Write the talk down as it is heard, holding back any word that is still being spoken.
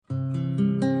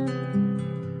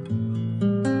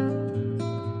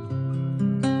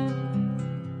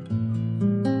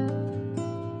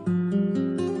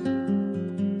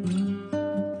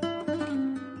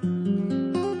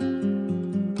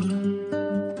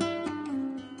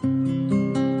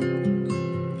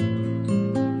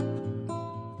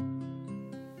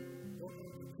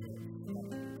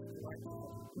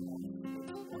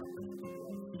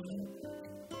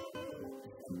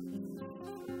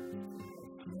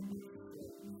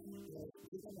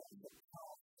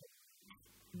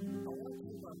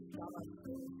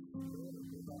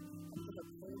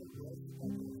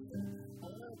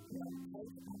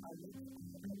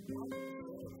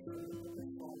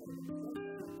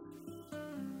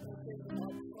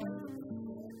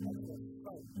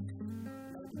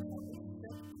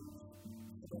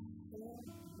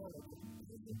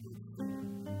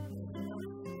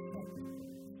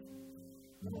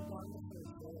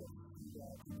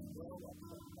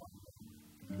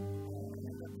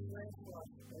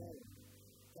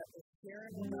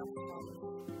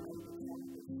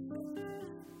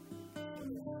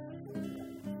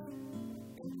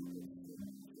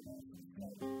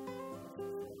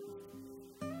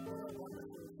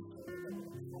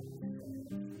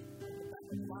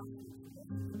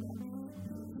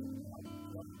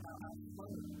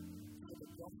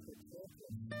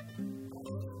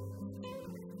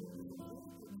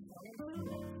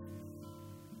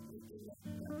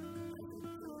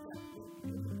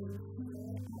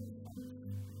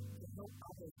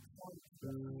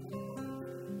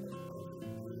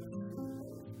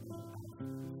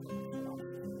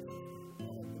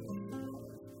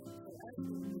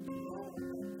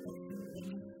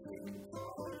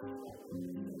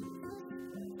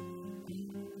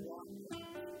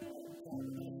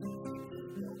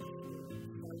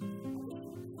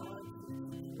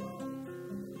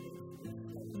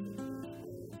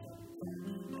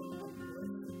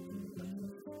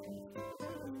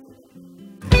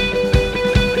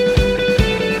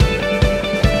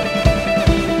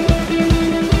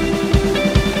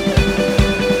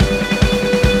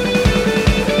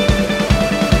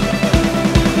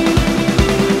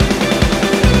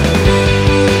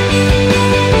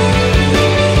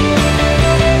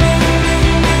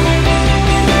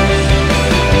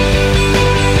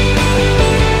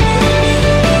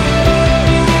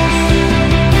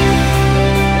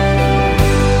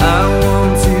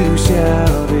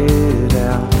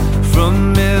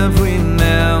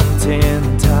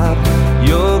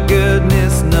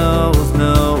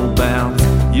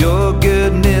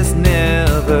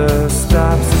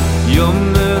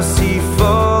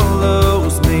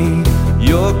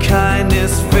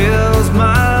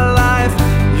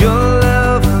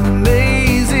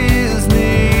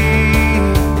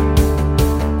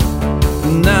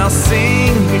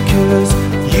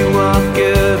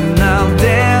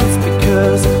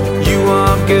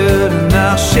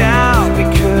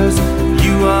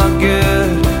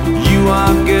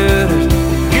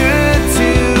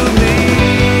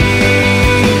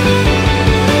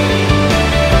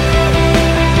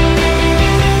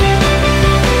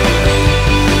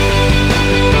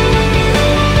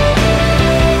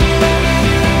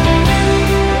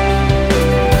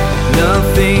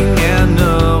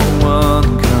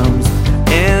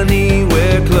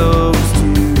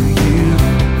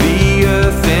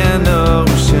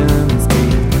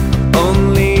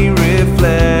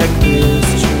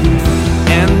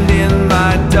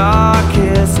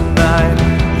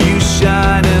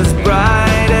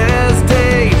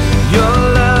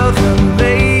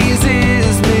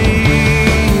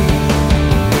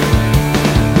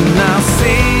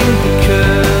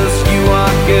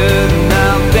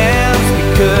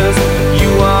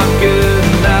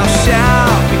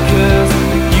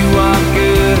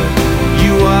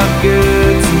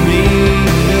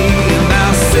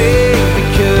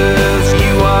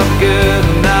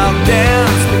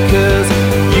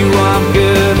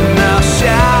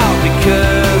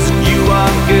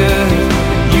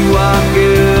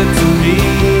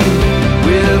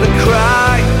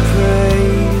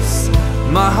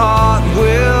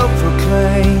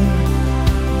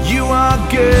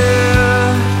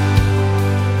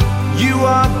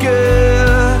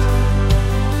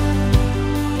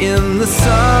In the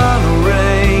sun or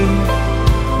rain,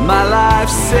 my life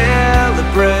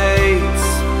celebrates.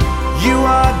 You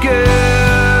are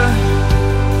good,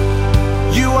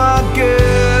 you are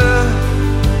good.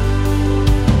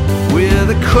 With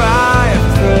a cry of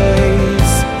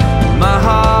praise, my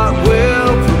heart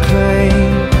will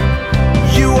proclaim.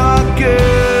 You are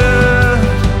good,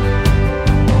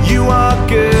 you are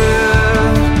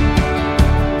good.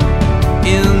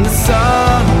 In the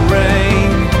sun or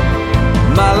rain,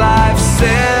 my life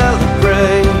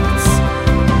celebrates.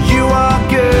 You are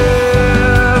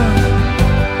good,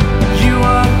 you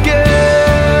are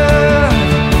good.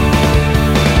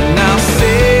 Now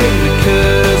sing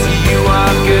because you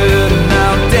are good.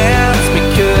 Now dance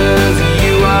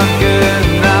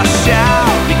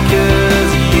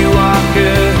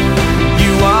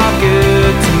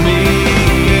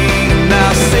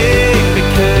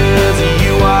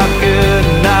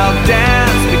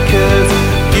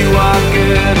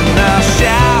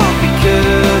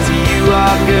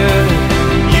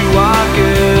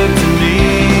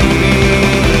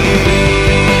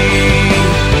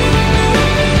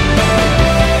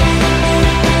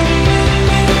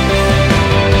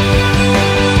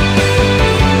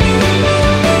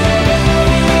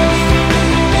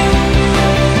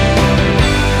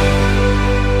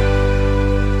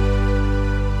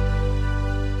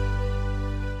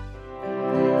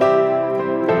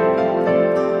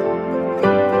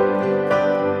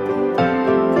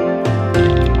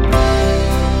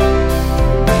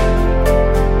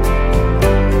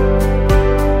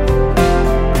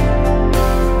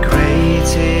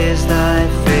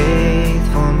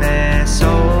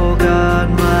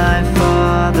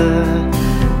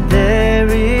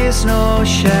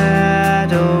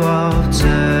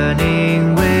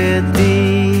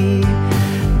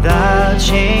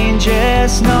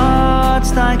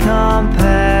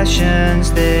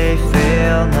compassions, they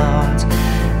fail not.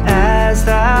 As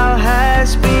thou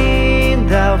hast been,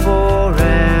 thou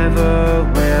forever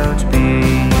wilt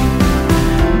be.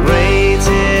 Great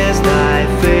is thy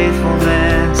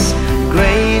faithfulness,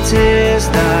 great is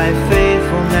thy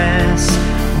faithfulness.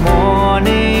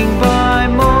 Morning by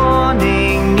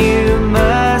morning, new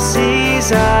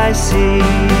mercies I see.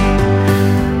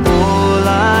 All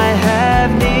I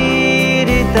have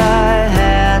needed, thy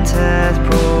hand hath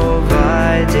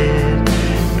provided.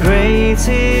 Great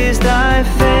is thy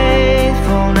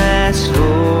faithfulness,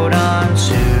 Lord,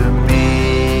 unto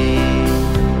me.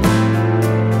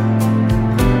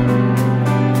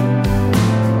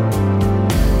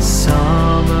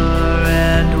 Summer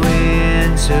and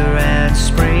winter and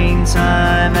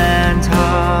springtime and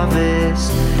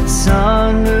harvest,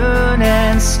 sun, moon,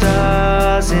 and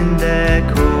stars in their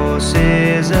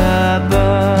courses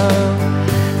above,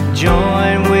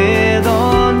 join with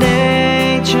all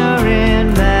nature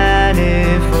in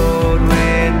manifold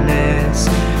witness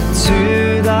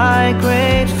to thy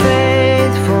great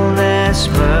faithfulness,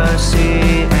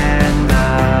 mercy, and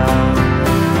love.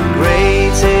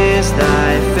 Great is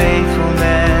thy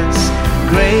faithfulness,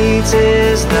 great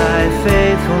is thy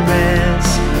faithfulness.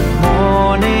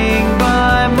 Morning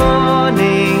by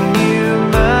morning, new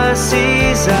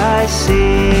mercies I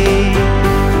see.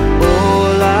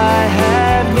 All I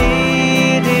have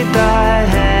needed, thy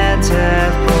hand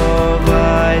hath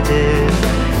provided.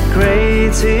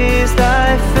 Great is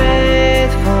thy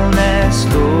faithfulness,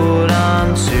 Lord,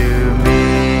 unto me.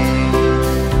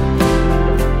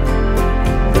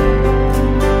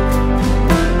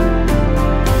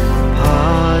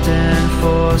 Pardon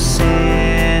for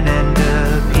sin and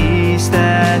a peace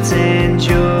that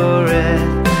endureth,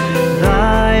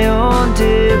 thy own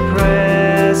dear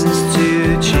presence to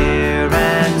cheer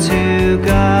and to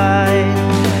guide,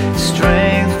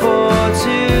 strength for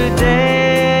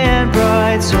today and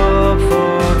bright hope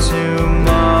for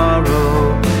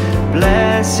tomorrow.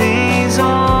 Blessings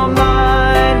all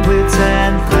mine with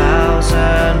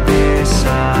 10,000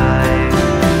 beside.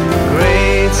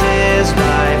 Great is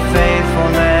thy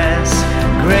faithfulness,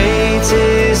 great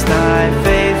is thy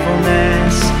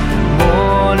faithfulness.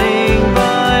 Morning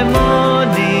by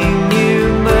morning, new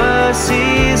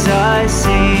mercies I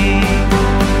see.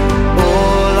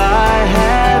 All I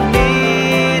have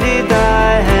needed,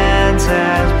 thy hand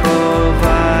hath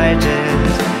provided.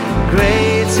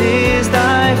 Great is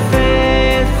thy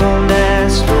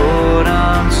faithfulness, Lord,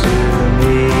 unto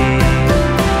me.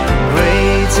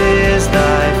 Great is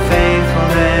thy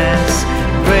faithfulness,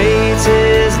 great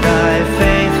is thy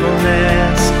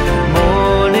faithfulness.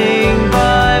 Morning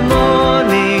by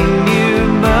morning, new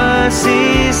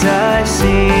mercies I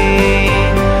see.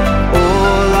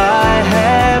 All I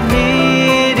have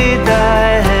needed, thy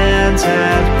hand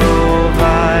hath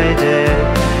provided.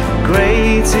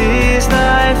 Great is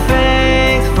thy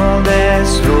faithfulness,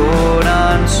 Lord,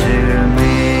 unto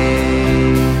me.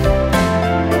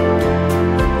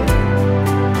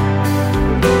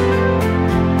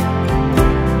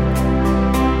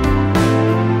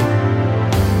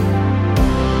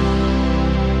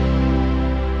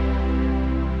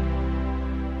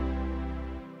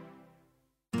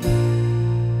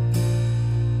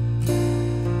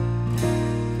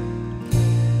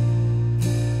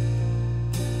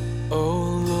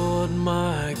 Oh Lord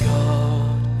my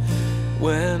God,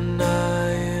 when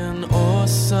I in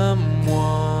awesome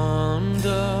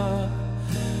wonder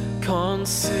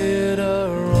consider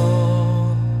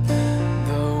all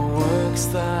the works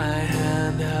thy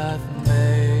hand hath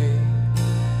made,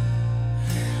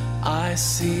 I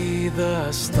see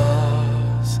the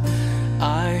stars,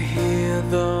 I hear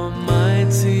the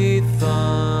mighty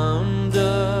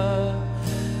thunder,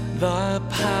 thy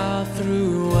power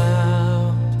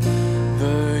throughout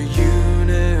the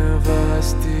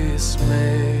universe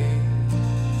display.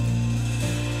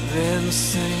 Then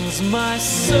sings my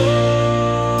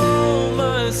soul,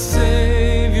 my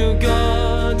Savior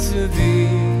God, to thee.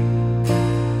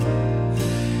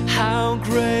 How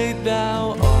great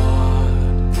thou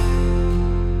art,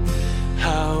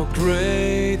 how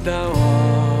great thou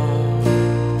art.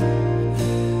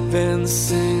 Then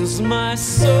sings my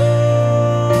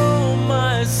soul,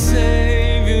 my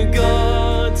Savior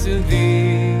God, to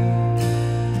thee.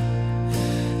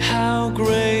 How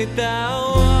great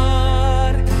thou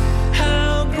art,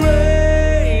 how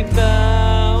great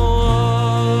thou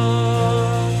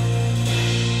art.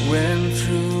 When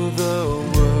through the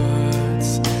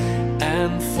woods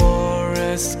and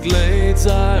forest glades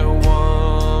I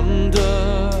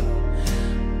wander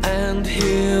and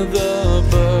hear the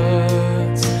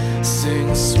birds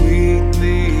sing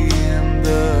sweetly in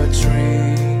the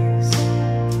trees,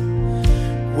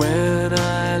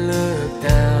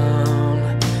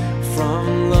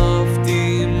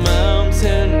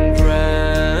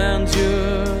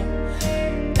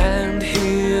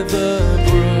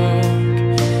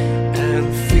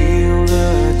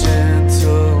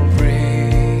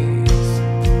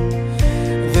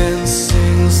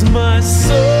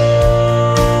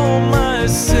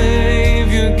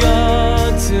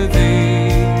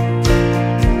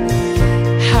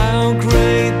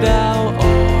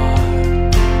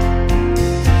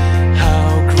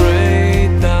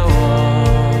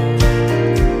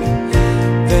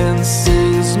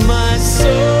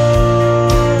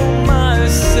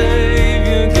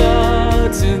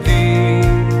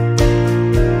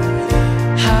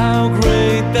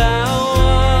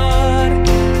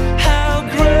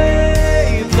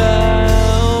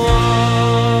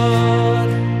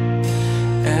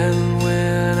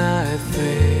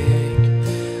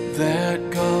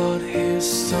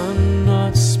 Son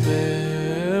not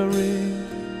sparing,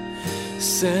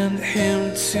 sent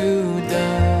him to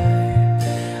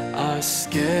die. I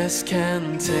scarce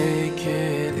can take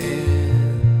it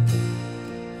in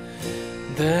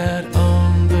that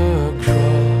on the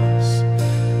cross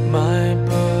my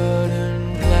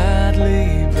burden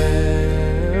gladly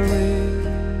bearing,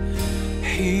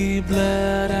 he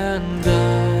bled and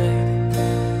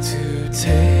died to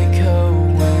take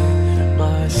away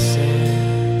my sin.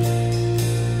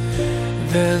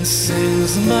 Then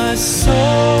sings my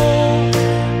soul,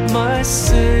 my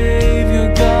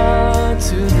Savior God,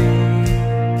 to thee.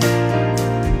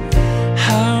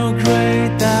 How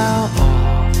great thou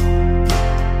art,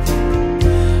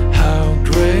 how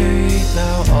great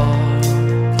thou art.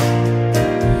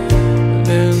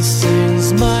 Then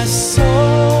sings my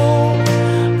soul,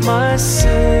 my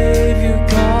Savior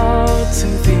God, to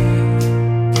thee.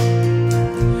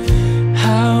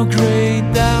 How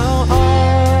great thou art.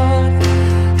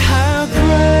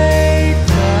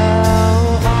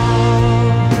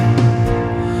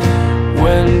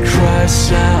 Christ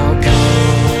shall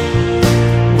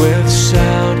come with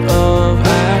shout of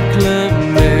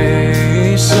acclamation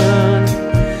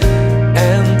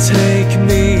and take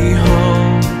me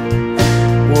home.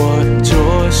 What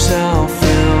joy shall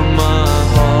fill my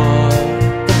heart?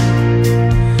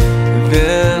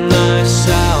 Then I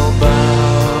shall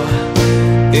bow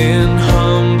in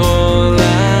humble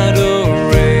adoration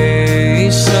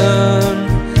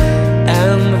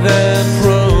and then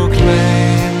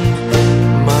proclaim,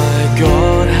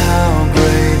 God, how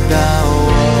great thou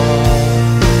art.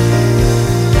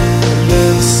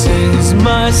 Then sings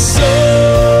my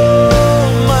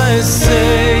soul, my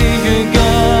Savior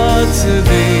God, to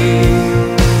thee.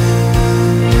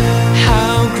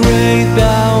 How great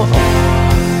thou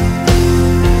art,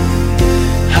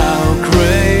 how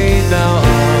great thou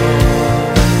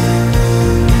art.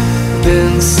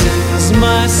 Then sings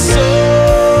my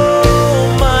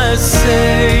soul, my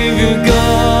Savior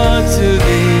God, to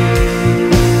thee.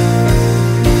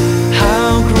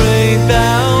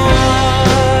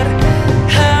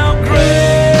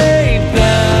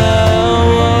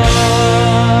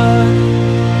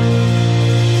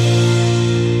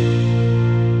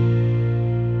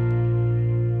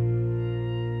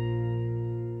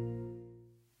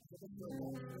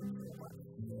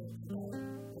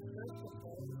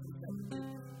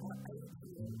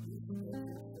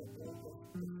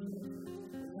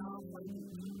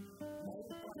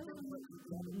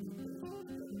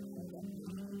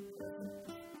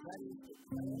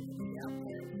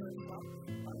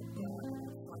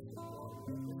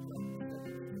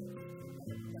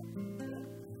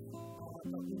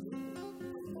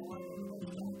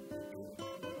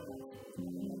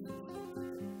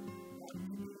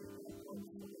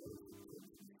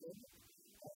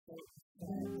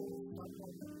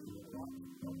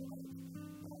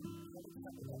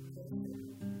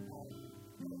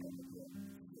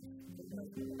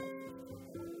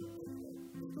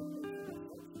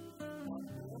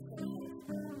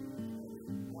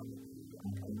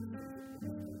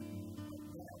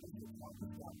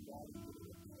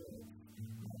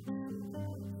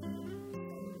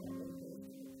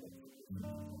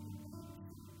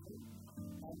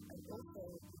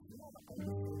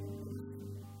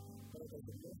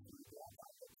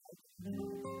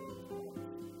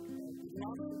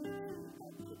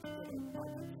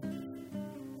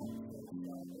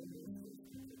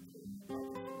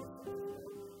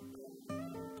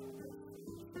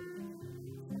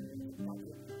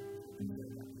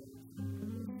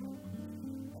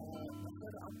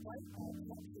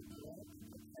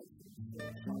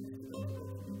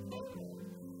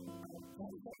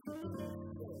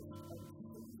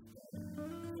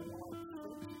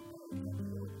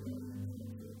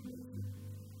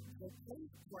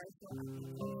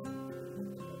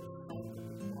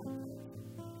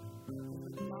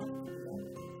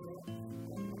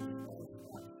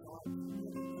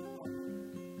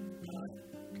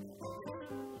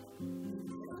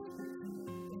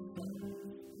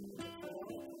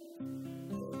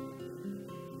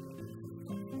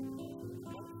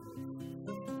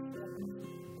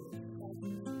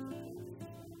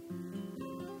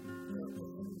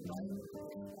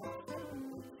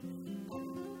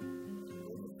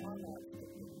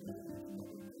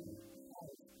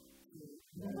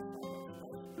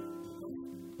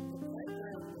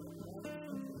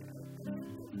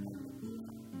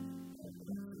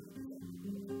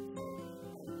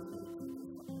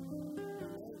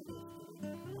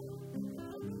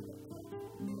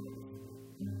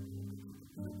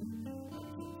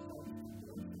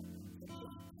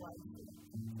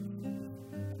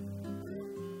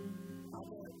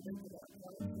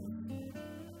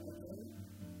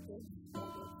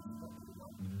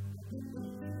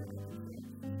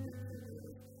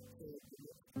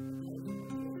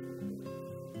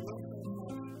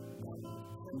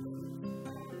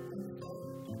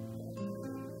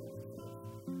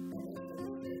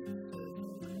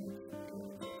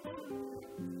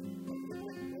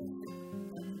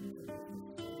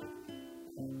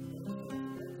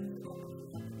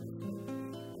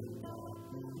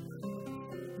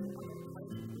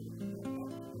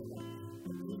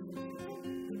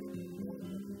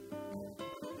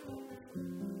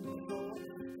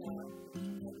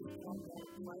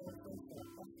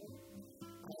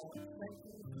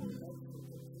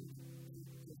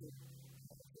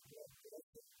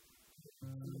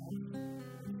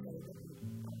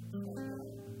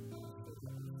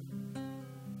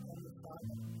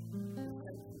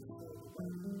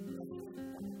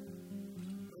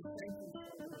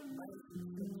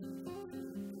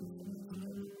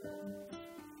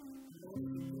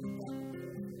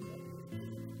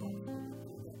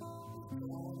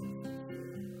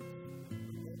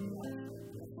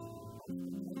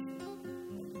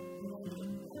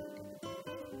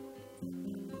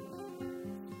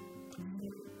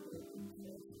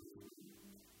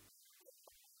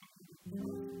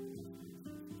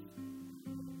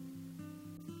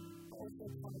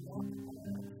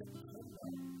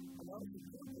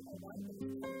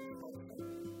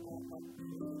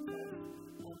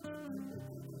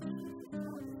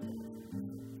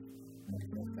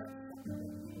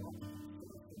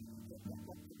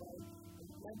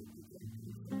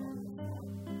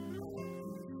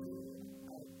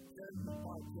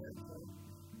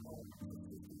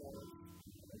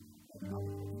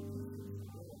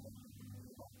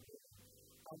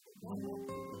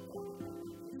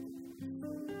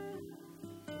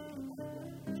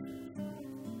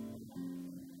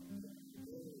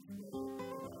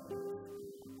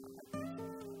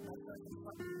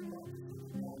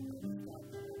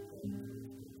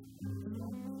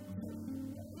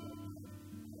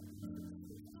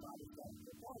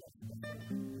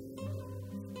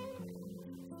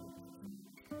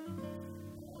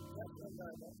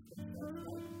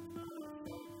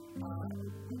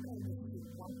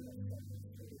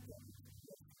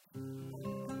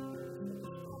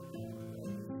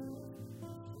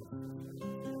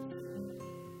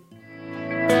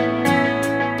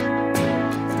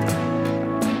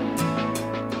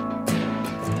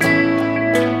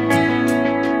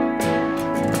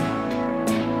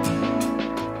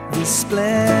 The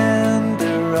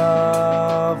splendor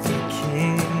of the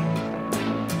King,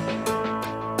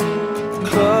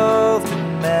 clothed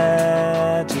in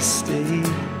majesty,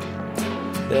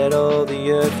 let all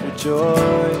the earth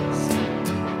rejoice,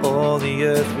 all the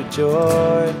earth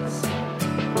rejoice.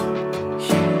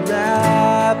 He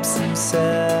wraps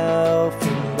himself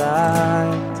in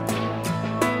light,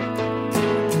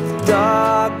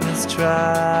 darkness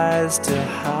tries to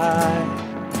hide,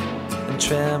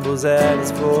 trembles at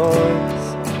his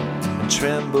voice, and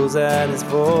trembles at his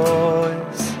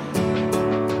voice.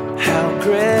 How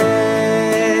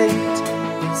great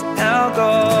is our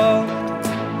God?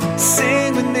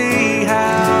 Sing with me,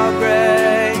 how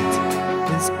great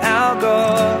is our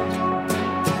God?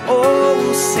 Oh,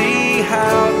 we'll see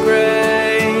how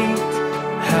great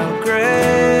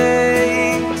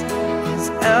is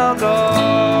our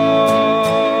God.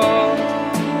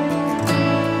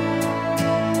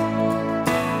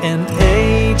 And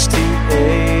age to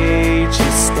age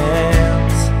he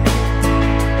stands,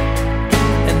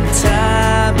 and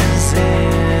time is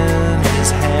in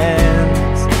his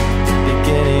hands,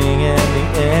 beginning and the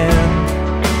end,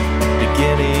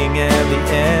 beginning and the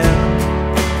end.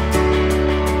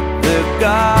 The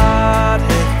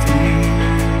Godhead three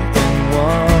in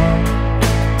one,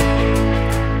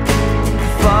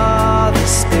 Father,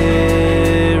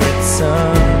 Spirit,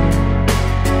 Son,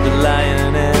 the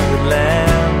Lion and the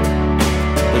Lamb,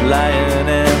 the Lion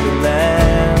and the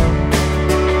Lamb.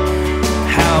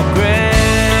 How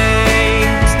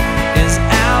great is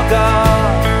our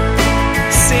God?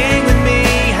 Sing with me,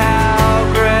 how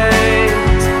great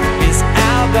is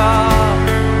our God?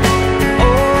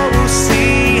 Oh, we'll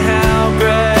see how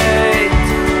great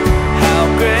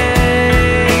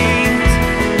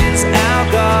is our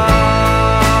God.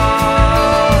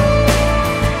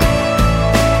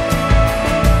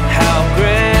 How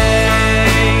great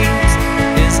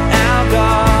is our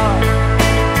God?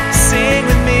 Sing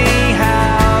with me,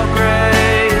 how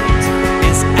great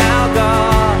is our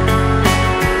God?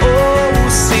 Oh, we'll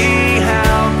see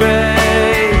how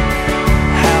great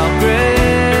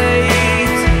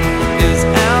is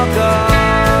our God.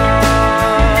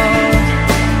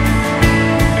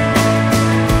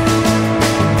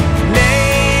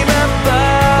 Name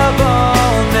above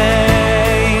all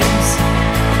names,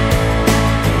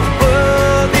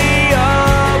 worthy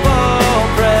of all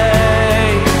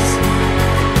praise.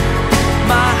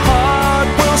 My heart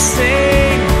will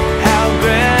sing, how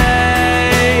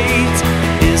great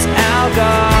is our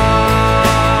God.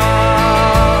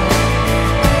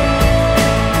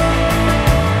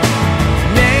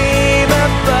 Name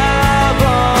above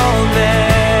all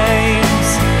names,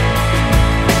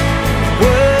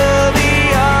 worthy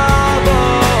of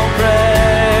all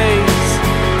praise.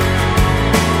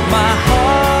 My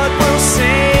heart will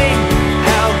sing,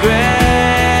 how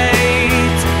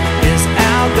great is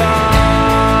our God.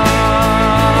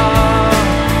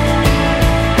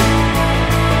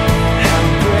 How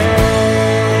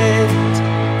great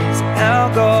is our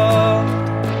God?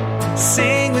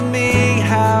 Sing with me,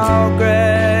 how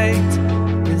great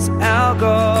is our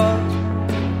God?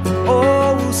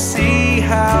 Oh, we'll see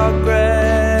how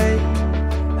great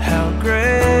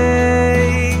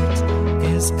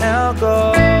is our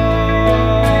God.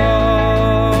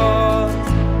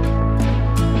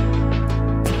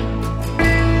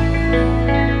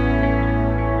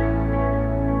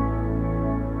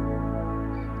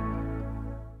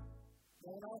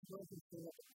 When I was working for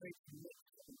a great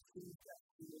commitment and things that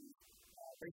we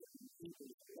recently people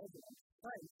resident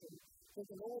place, and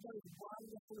there's all those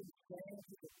wonderful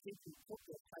examples of people who took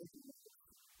their faith in it.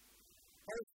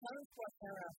 There is so much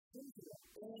how our sins are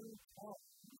burning out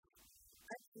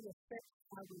actually affects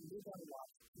how we live our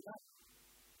lives today.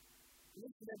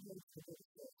 This led me to this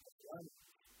Romans.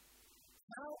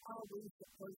 How are we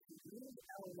supposed to live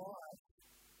our lives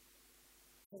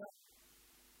today?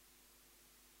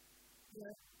 we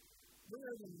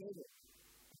are in the middle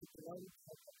of the global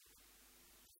pandemic.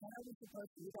 How are we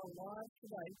supposed to live our lives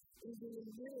today in the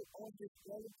middle of this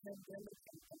global pandemic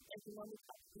and economic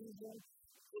upheaval,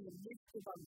 in the midst of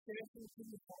uncertainty,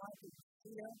 fighting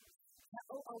fear?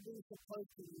 How are we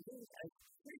supposed to live as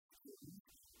Christians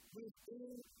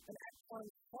within an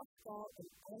actually hostile and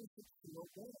unsecure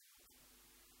world?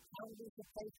 How are we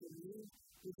supposed to live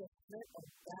with the threat of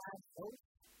bad health,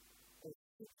 of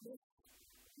sickness,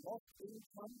 lost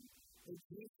income,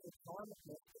 reduced retirement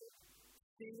levels,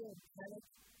 fear and panic,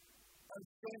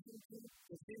 uncertainty,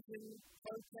 division,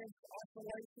 protest,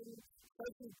 isolation,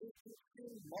 social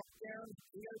distancing, lockdowns,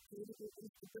 geopolitical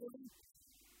instability?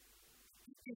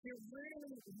 If you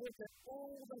really look at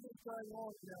all that is going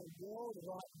on in our world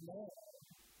right now,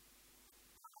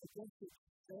 I guess it's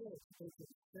fair to be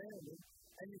concerned,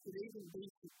 and you could even be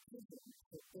forgiven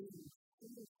for being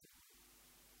innocent.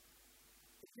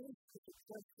 But here's the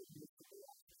question you should be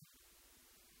asking.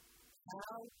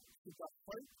 How does the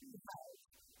hope we have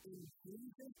in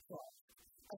Jesus Christ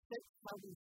affect how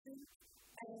we think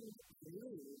and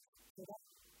live today?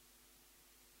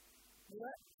 Well,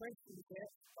 that question is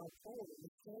asked by Paul in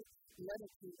the first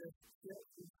letter to the church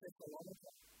in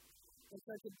Thessalonica. And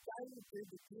so today we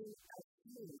begin our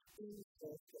series in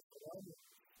 1 Thessalonians.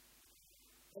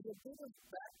 As a bit of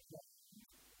background,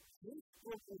 this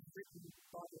book was written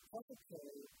by the Apostle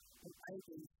Paul in AD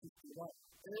 51,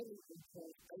 early in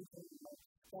Paul's 18-month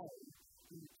stay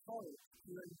in Corinth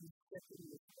during his second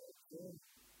missionary journey.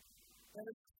 Now,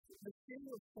 the city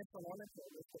of Thessalonica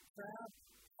was the proud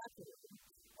capital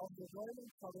of the Roman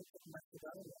province of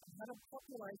Macedonia and had a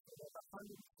population of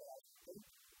 100,000 people.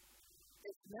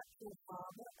 Its natural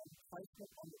harbour and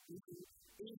placement on the busy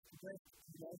east-west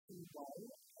Mountain Way,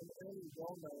 an early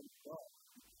well-known dock,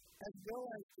 as well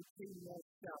as the key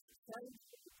north-south trade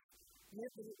routes,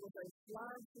 meant that it was a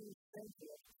flourishing centre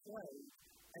of trade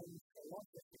and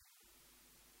philosophy.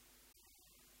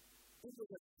 It was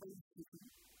a free city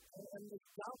and was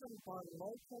governed by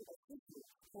local officials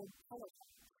called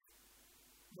polities.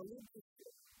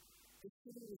 Religiously, the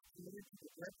city was committed to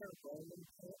the Greco-Roman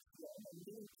Church and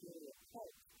military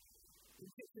cult.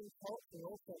 Egyptian culture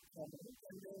also prominent,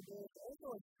 and there was also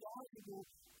a sizable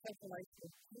population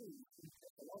of Jews in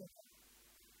Thessalonica.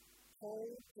 Paul,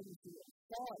 Timothy, and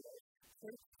Silas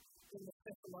preached in the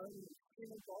Thessalonian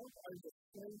synagogue over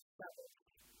 3 Sabbaths,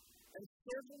 and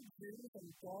several Jews and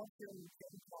God-fearing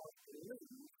Gentiles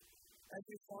believed, as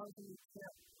we find in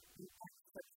the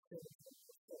Acts 17.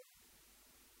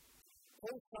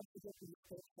 Paul subsequently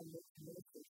spoke from this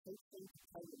ministry, preaching to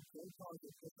pagan Gentiles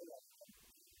in Thessalonica.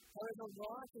 However,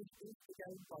 rioters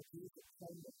instigated by Jews at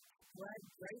Corinth dragged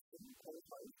Jason, Paul's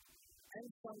host, and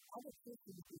some other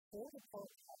Christians before the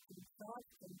Pope and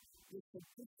charged them with the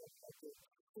bishop of the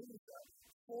Caesar,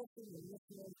 forcing the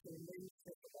missionaries to leave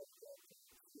Thessalonica.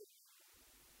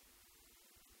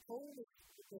 Paul was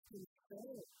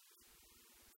concerned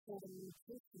for the new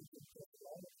Christians in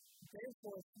Thessalonica.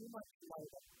 Therefore, a few months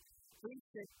later, he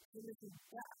sent Timothy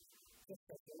back to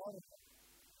Thessalonica.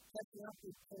 Catching up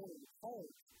with Paul and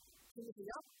Corinth, Timothy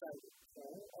updated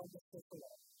Paul on the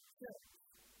Thessalonian church.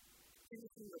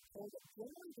 Timothy reported that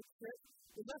generally the church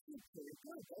was actually pretty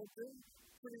good. They were doing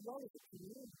pretty well as a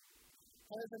community.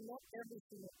 However, not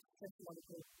everything at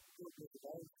Thessalonica was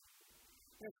good.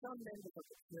 Now, some members of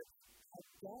the church had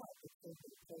died because of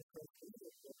the first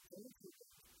leaders of Timothy.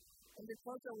 And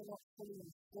because they were not fully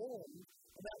informed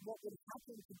about what would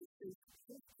happen to the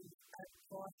Christians at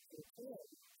Christ's return,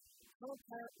 some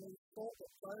apparently thought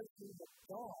that those who had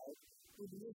died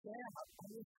would miss out on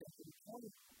the second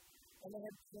coming, and they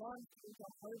had plunged into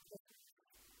hopelessness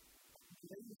and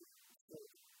believed in.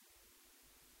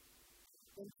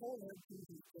 When Paul heard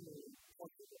Timothy's similarly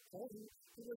positive reporting,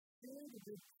 he was filled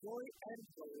with joy and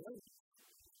relief,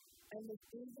 and was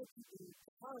eager to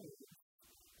encourage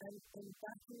and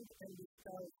combative and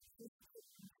discourage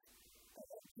Christians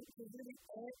to really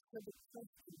answer the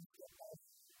questions that they have.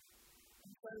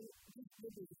 And so this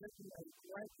book is written as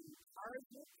great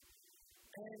encouragement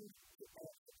and to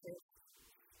answer questions.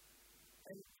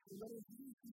 And when he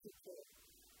hears this report,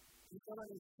 he's not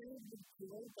only filled with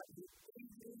joy, but he's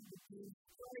eager to begin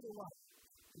straight away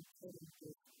in turning to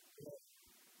God.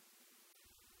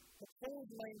 But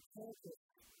Paul's main purpose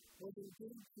was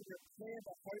indeed to repair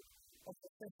the hope of the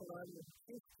Thessalonian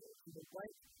Christians to the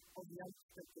weight of the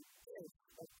unexpected death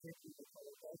of Timothy the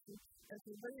congregation, and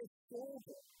to reassure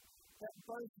them that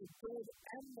both the dead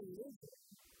and the living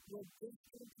were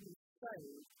destined to be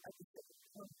saved at the second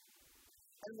coming.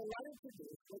 And related to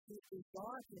this was his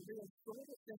desire to reassure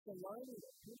the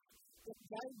Thessalonians that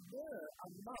they were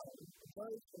among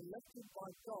those elected by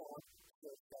God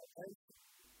for salvation.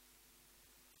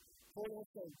 Paul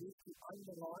also used to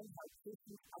underline how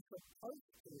Christians are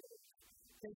supposed to live,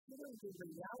 considering the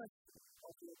reality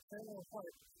of the eternal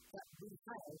hope that we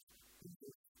have in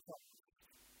Jesus Christ.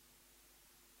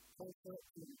 Paul sought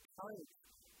to encourage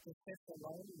the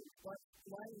Thessalonians by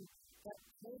explaining that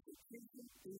persecution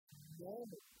is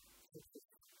normal for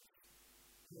Christians.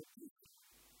 In addition,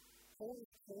 Paul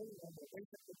is calling on the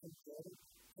recently converted,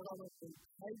 predominantly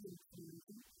pagan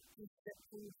community to step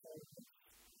to his faith,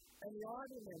 and the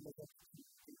other members of the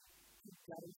community to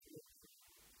gain connection.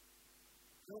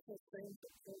 It also seems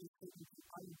that Paul is seeking to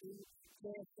undo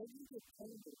their heavy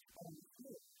dependence on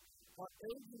him by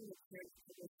urging the church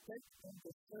to respect and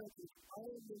preserve its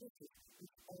own leadership,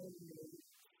 its own unity.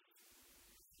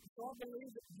 So I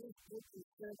believe that this book will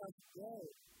serve us well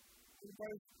in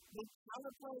both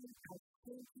recalibrating our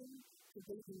thinking to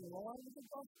be in line with the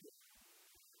gospel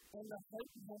and the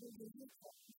hope of having Jesus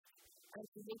Christ, and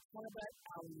to recalibrate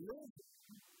our living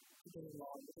to be in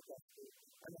line with the gospel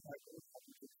and the hope of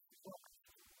having Jesus Christ.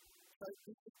 So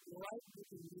it's a great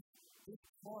book in this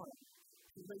time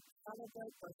to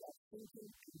recalibrate both our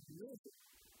thinking and living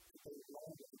to be in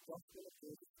line with the gospel of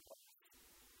Jesus Christ.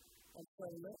 And so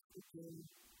let's begin,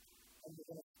 and we're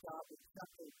going to start with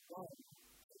chapter 1.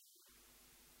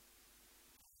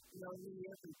 You know, nearly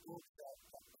every book that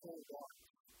Paul writes,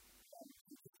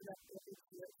 that every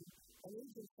church, and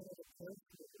even some of the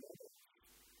personal letters,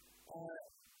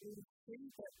 we see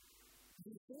that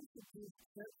he seems to give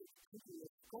churches particularly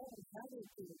a strong habit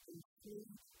in two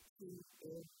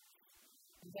areas.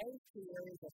 Those two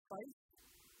areas are faith,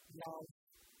 love,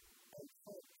 and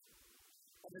hope.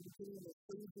 At the beginning of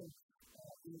Ephesians,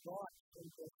 he writes in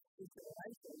verse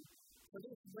 6-8, for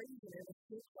this reason, ever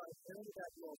since I heard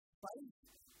about your faith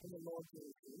in the Lord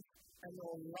Jesus and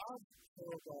your love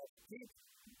for God's people,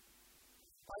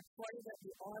 I pray that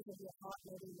the eyes of your heart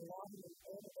may be enlightened in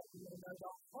order that you may know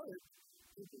the hope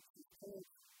which is called.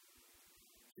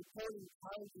 Paul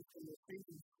encourages them to see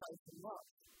his faith and love.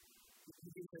 He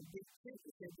gives them big tips.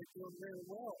 He says they're doing very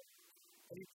well.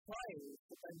 And he prays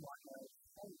that they might know his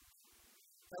hope.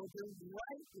 They were doing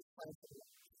great with faith and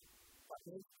love, but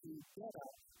need to be better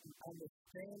in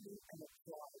understanding and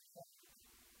applying faith.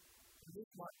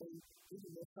 This might be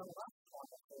even more some of us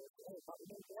trying to say as well, but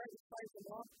we're doing great with faith and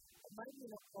love, and maybe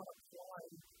we're not quite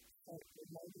applying faith, but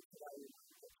maybe today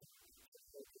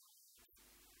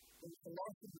in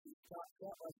Colossians, he starts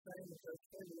out by saying in verse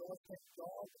 3, we all thank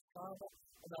God, the Father,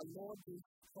 and our Lord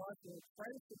Jesus Christ, and we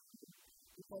praise Him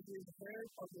because we have heard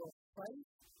of your faith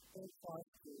in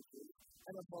Christ Jesus,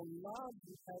 and of the love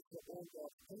you have for all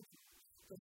God's people.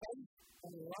 The faith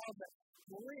and love that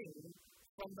spring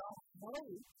from the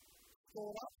hope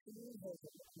stored up to you in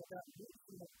heaven, and about which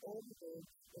we have all heard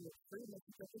in the true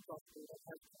message of the gospel that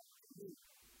has come to you.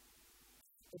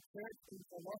 The church in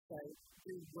Colossae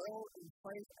is well in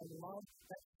faith and love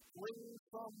that spring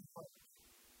from hope.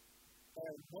 They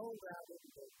are well rounded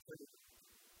in their freedom.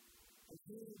 And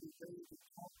here we read the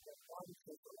chapter 1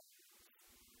 Thessalonians.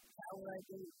 How will they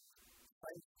do?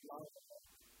 Faith, love, and hope.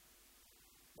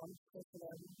 1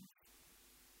 Thessalonians,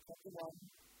 chapter 1,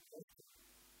 verse 2.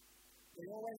 We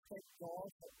always thank God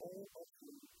for all of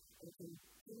you and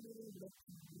continually look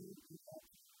to you in that.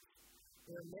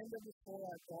 We remember before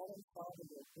our God and Father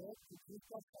your work to keep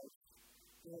us hope,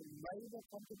 your labor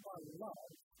prompted by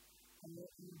love, and your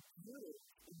endurance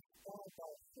inspired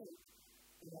by faith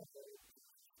in our very church.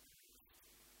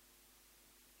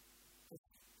 The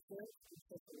church in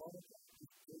Thessalonica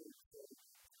is very good.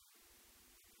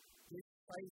 This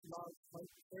faith, love,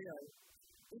 hope trio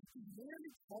is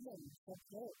really common for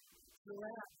Paul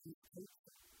throughout his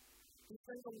teaching. He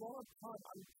spends a lot of time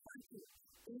unpacking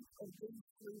each of these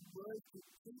three words to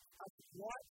teach us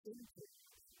right thinking,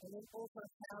 and then also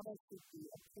how they should be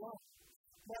applied.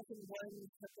 Like in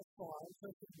Romans chapter 5,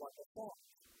 verses 1-5.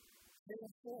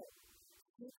 Therefore,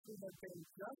 since we have been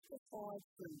justified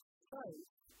through faith,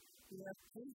 we have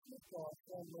peace with God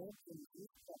through our Lord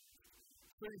Jesus Christ,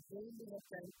 through whom we have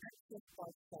gained access by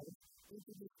faith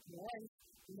into this grace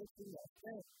in which we are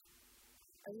stand.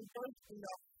 And we boast in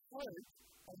the hope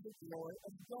of the glory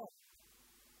of God.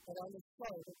 But I will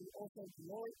show that we also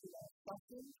glory in our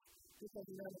sufferings, because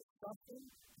we know that suffering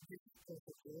produces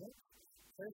perseverance,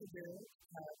 perseverance,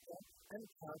 character, and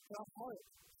character, hope.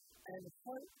 And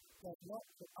hope does not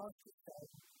put us to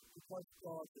shame, because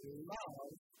God's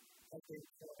love has been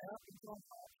poured out into our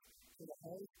hearts through the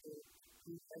Holy Spirit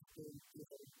who has been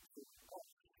given to us.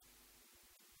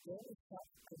 There is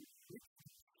such a richness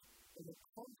in the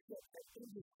concept and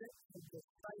intersection of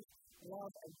faith,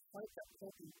 love, and hope that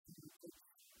Paul continues to teach.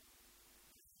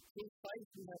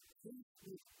 have peace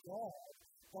with God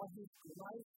by His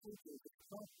grace through Jesus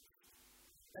Christ.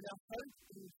 And our hope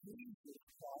in Jesus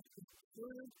Christ is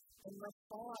proved and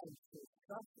refined through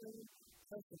suffering,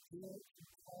 perseverance, and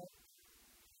hope.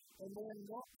 And we are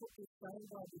not put to shame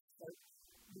by this hope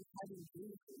we have in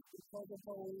Jesus because of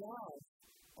the love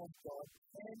of God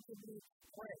and to be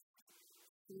expressed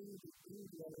through the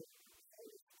indwelling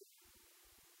Holy Spirit.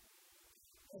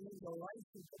 And in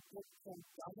Galatians, the book Paul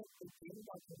doesn't begin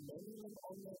by commending them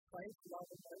on their faith,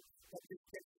 rather than that this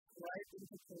gets straight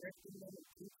into correcting them and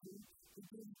teaching. It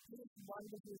gives this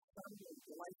wonderful summary,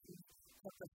 Galatians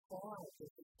chapter 5,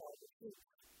 verses 5 to 6.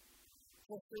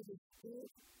 For through the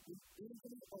Spirit, we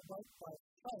easily awake by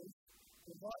faith,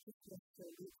 the righteousness for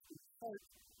which we hope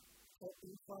for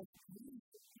in Christ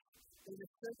Jesus. Either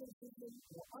circumcision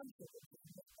or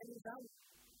uncircumcision of any value,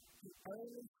 the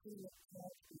only thing that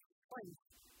counts is faith,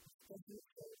 especially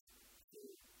faith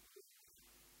through Jesus.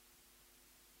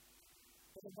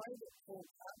 For the way that Paul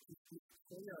practiced this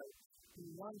clear in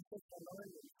 1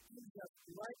 Thessalonians gives us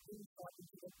great insight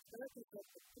into the purpose of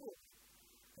the book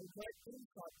and great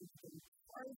insight into the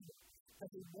encouragement that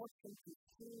he wants them to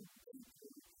see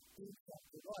deeply in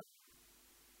chapter 1.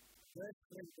 Verse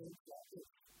 3 reads like this: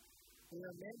 We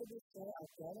remember before our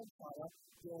God and Father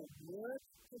your work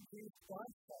produced by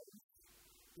faith,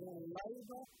 your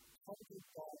labour prompted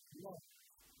by love,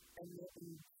 and your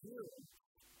endurance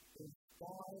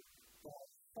inspired by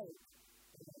hope.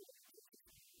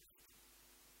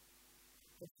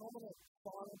 The prominent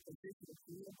silent position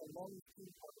here belongs to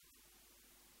hope,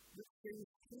 which seems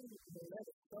true in the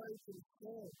letter so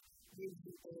concerned with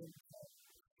the end time.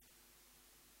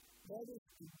 Notice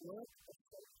the work of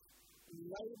faith,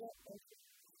 labour of faith,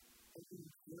 and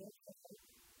endurance of faith.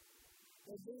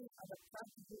 For these are the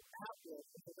practical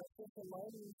outworks of the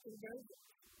Thessalonians conversion.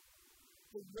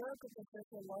 The work of the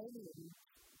Thessalonians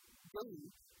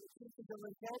which is the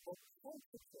result of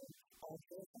consequence of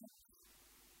their faith.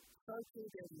 So too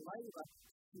their labour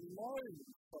flows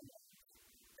from it,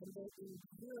 and their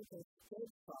endurance and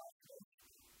steadfastness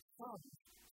comes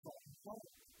from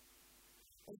faith.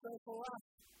 And so for us,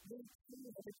 we too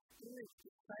have experienced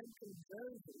the same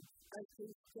conversion as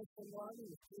these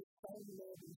Thessalonians to the same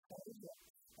Lord and Saviour.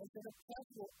 And so the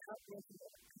practical outworking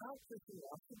of culture to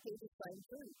us to do the same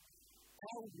too.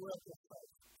 Our work of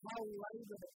faith, our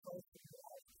labour that flows from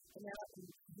God, and our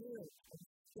endurance and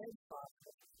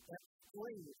steadfastness that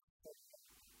springs from God.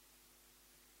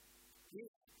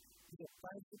 This is a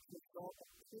basic result of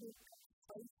putting our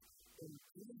faith in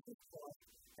Jesus Christ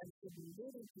and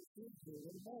submitting to His will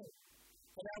and way.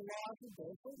 But our lives are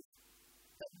therefore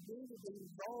that we will be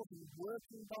involved in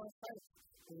working by faith,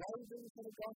 labouring for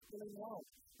the gospel in love,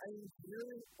 and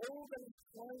enduring all that is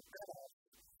thrown at us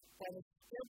by the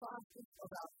steadfastness of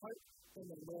our hope in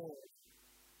the Lord.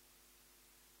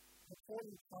 The Paul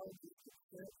encourages the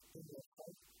church in their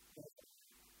faith.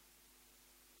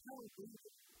 How is it?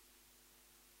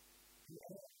 We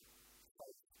are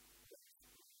faith.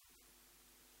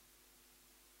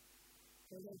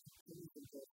 So let's continue to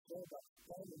get further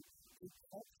explaining the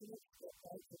confidence that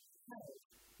they can have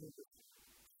in this.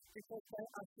 Because they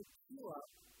are secure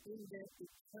in their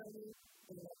eternal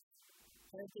election.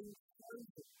 They have been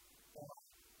chosen by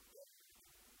God.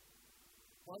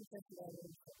 1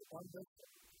 Thessalonians 1 verse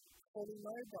 7. For we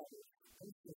know, brothers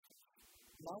and sisters,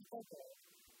 loved by God,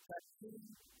 that He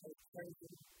has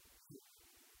chosen you.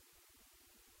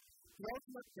 The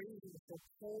ultimate reason for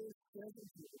Paul's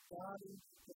certainty regarding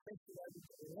the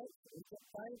Thessalonians election is that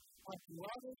they are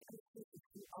brothers and sisters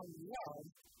who are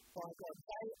loved by God.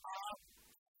 They are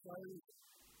chosen.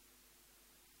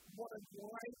 What a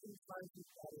great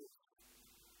encouragement that is.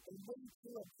 And we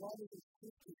too are brothers and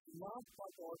sisters loved by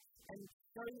God and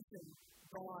chosen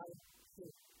by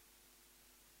Him.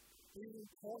 It is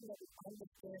important that we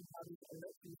understand how this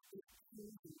election is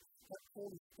choosing that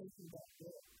Paul is speaking about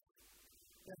there.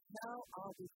 Now, how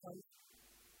are we chosen?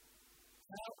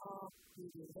 How are we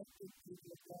elected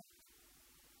people of God?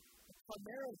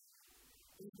 Primarily,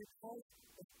 it is because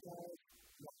of God's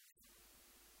love.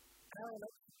 Our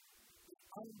election is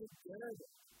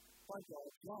undergirded by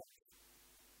God's love.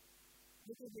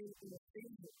 Look at me in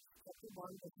Ephesians chapter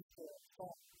 1 verse 4 and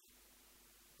 5.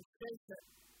 It says that,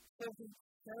 for He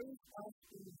chose us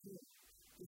in Him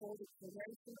before the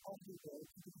creation of the world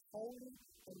to be holy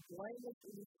and blameless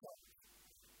in His sight.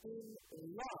 In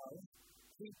love,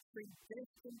 He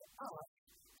predestined us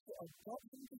for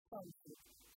adoption to sonship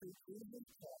through Jesus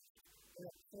Christ in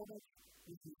accordance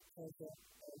with His pleasure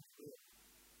and will.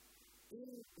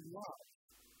 In love,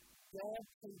 God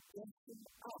predestined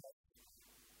us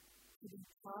to be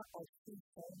part of His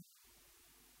family.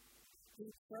 He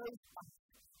chose us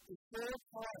It's their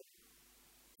time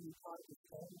to be part of His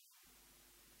family,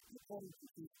 according to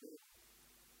His will.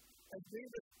 As we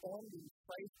respond in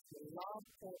faith to love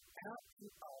poured out to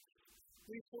us,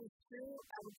 we fulfill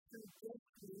our true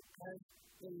destiny as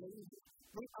believers.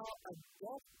 We are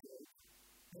adopted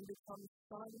and become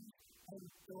sons and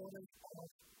daughters of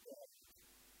God.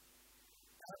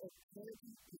 Our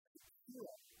eternity is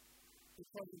secure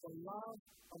because of the love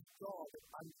of God that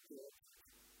unfails,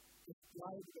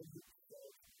 displayed in His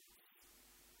Word.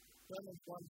 Romans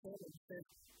 1:7 says,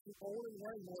 "To all in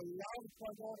Rome were loved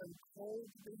by God and called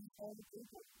to be His own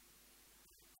people."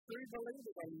 True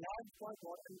believers are loved by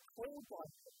God and called by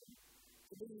Him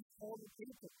to be His own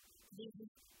people, to be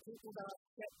His people that are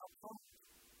set apart.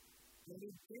 When we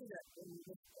do that, then we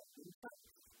respond in faith.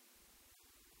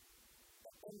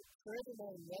 And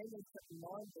furthermore, Romans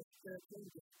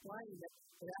 9:13 displaying that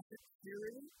our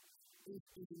security is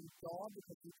in God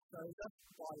because He chose us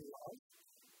by love.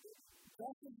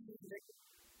 God is unique,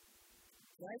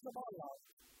 great of our love,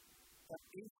 but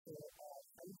equal of our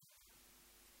faith.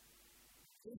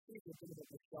 This is a bit of a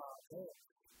bizarre verse.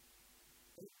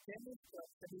 It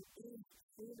demonstrates that it is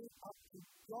truly up to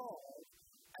God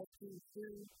as to who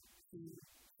He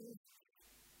is.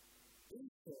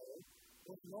 Esau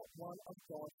was not one of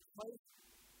God's chosen.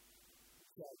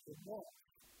 Jacob was.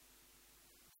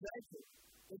 Jacob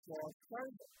was God's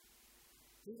chosen.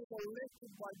 He was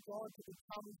elected by God to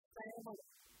become family.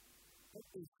 But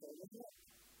Esau was not.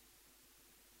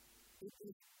 It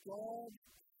is God's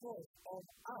choice of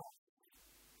us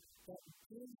that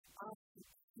gives us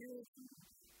security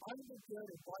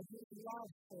undergirded by His love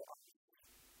for us.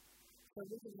 So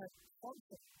we can have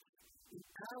confidence in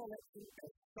our election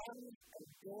as sons and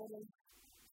daughters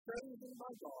chosen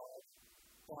by God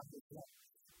by His love.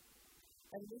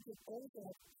 And we can also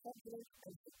have confidence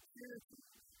and security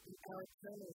in our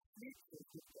eternal future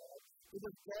with God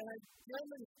because God has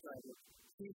demonstrated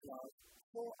His love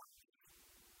for us.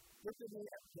 Look with me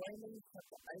at Romans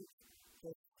chapter 8,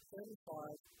 verse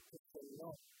 35 to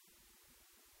 39.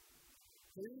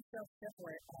 Who shall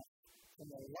separate us from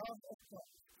the love of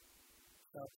Christ?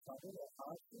 Shall trouble or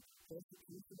hardship,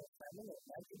 persecution or famine or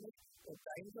nakedness or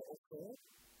danger or sword?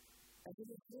 And it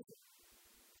is written,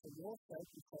 for your sake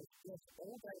we face death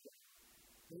all day long.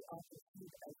 We are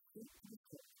pursued as sheep to the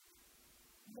slaughter.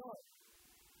 No.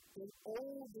 In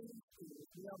all these things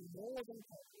we are more than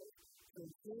conquerors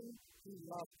through Him who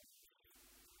loves us.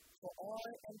 For I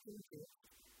am convinced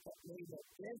that neither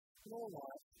death nor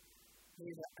life,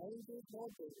 neither angels nor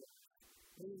demons,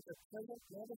 neither the present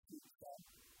nor the future,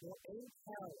 nor any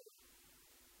power,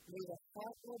 neither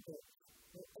height nor depth,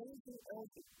 nor anything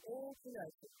else in all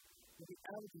creation will be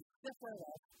able to separate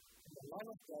us from the love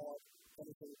of God that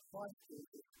is in Christ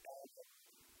Jesus our Lord.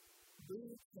 We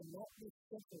cannot be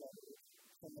separated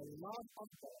from the love of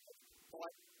God by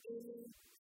any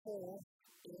force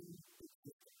in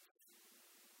existence.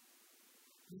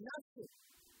 Nothing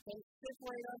can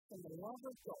separate us from the love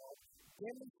of God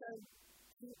demonstrated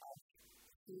to us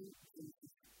through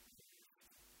Jesus.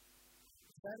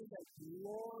 That is a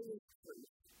glorious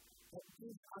truth that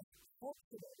gives us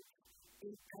confidence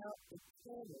in our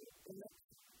eternal election.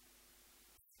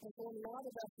 And so in light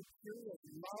of our security as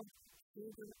loved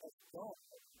children of God,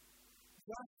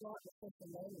 just like the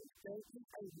Thessalonians, there is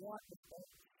a right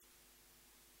response.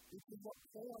 This is what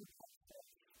Paul unpacks us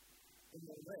in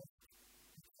the rest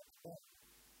of the book.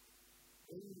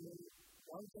 We read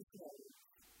 1 Thessalonians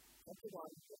chapter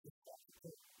 1, verses 5 to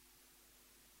 10.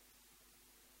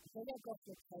 When our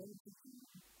gospel came to you,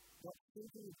 not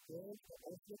simply with words but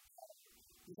also with power,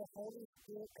 with the Holy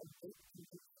Spirit and deep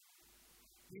conviction.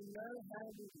 You know how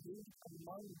we lived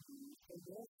among you for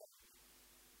your sake.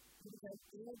 You became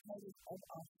imitators of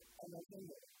us and of the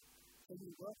Lord, so you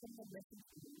welcome the message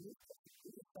in the midst of the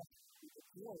bitter suffering with the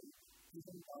glory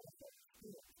given by the Holy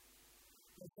Spirit.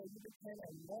 And so you became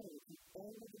a model to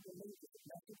all of the believers of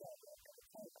Macedonia and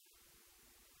Achaia.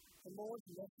 The Lord's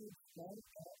message stands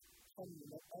out from you,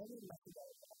 not only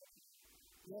Macedonia.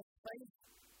 Your faith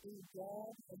in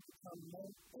God has become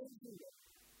known everywhere.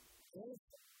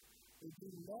 Also, we do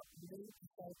not need to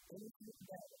say anything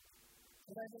about it.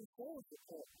 For they themselves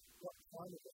report what kind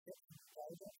of reception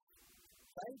they got.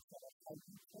 They tell us how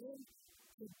you turned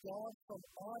to God from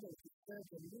idols to serve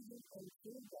the living and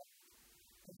true God,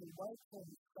 and to wait for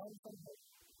His Son from heaven,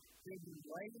 who has been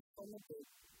raised from the dead,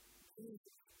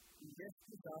 Jesus, who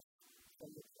rescued us from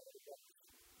the devil.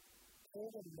 Paul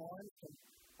reminds them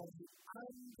of the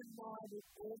undeniable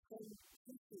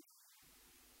authenticity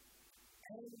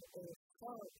and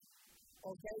authority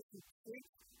of those who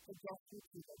preach the gospel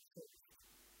to the church,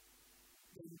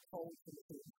 being told to the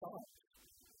inside.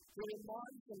 He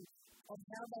reminds them of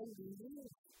how they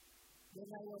lived when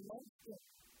they were amongst them.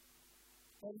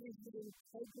 They lived with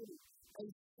integrity, a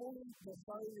fully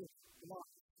devoted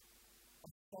life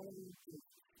of following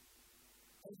Jesus.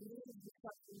 They lived with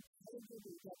such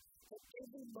integrity that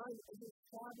every moment, every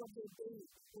part of their being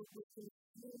was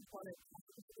consumed by their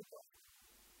passion for the gospel.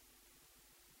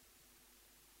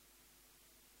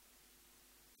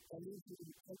 They lived with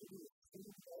integrity of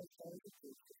single God following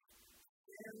Jesus,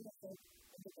 sharing the hope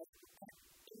of the gospel at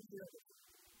every other time.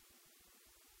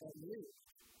 They lived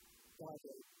by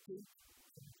their deep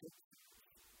conviction.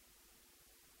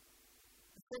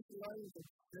 The Thessalonians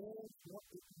observed what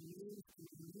it means to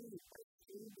live as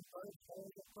true devoted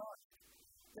followers of Christ.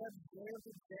 They observed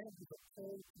examples of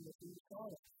Paul, Timothy, and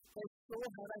Silas. They saw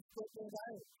how they spent their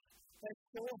days. They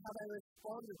saw how they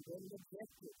responded when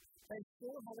rejected. They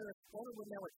saw how they responded when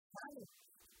they were challenged.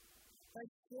 They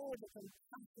saw the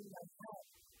compassion they had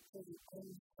for the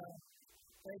unsaved.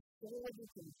 They saw the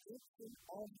conviction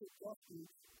of the gospel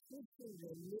pushing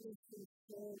their ministry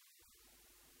forward.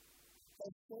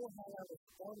 They saw how they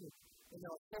responded when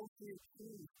they were falsely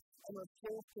accused and were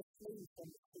forced to flee from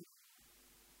the city.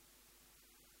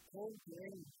 Paul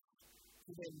brings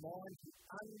to their mind the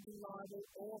undeniable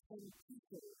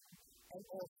authenticity and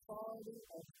authority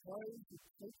of those who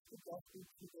preach the gospel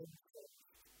to themselves.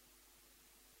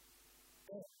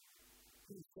 Then,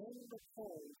 he then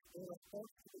recalls their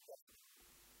response to the gospel.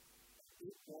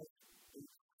 It was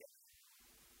accepted.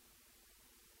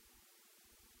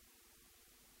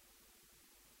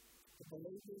 The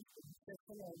believers in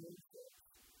Thessalonians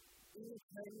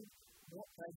imitated what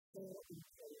they saw in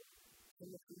Paul,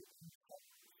 Timothy, and Silas.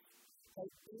 They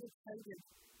imitated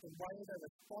the way they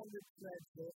responded to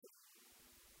adversity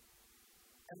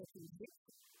and the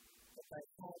conviction that they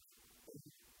had for the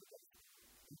gospel.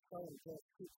 And so in verse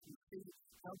 6 we see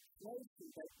how closely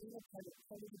they imitated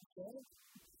positive examples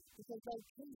because they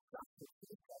too suffered for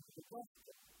the sake of the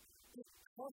gospel. It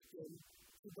cost them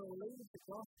to believe the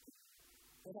gospel,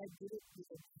 but they did it with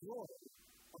the joy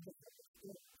of the Holy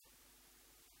Spirit.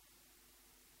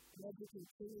 And as we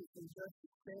continue in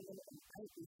verses 7 and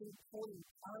 8, we see Paul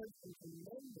encourage and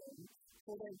commend them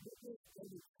for their witness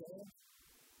and example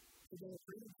to their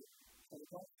freedom for the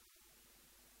gospel.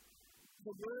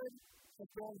 The word has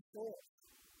gone forth,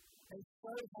 and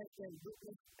so has their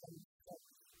witness and faith.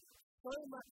 So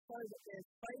much so that their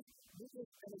faith,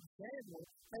 witness, and example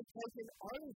have taken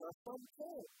over from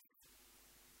Paul.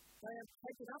 They have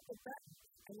taken up the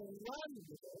baton and run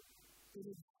with it in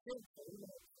exemplary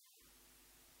manner.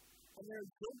 And their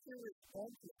exemplary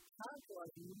response is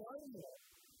characterized no more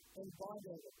than by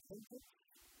their repentance,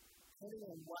 turning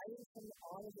away from the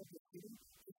idols of the city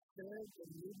to serve the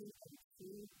living and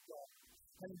true God,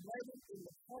 and waiting in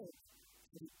the hope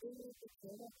for the imminent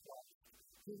return of Christ,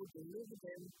 who will deliver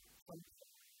them from sin.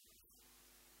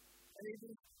 And it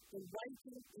is the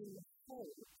waiting in the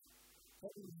hope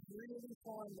that we really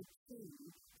find the key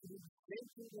to the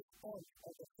exemplary response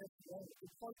of the Thessalonians,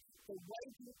 because the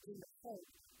waiting in the hope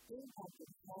impacted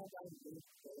how they live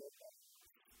their lives.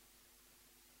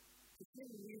 If you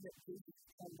knew that Jesus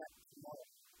would come back tomorrow,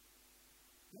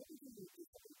 what would you do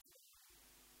today?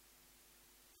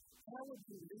 How would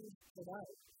you live today,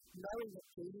 knowing that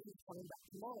Jesus is coming back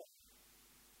tomorrow?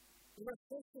 The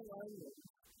Thessalonians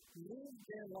lived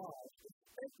their lives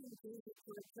expecting Jesus to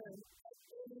return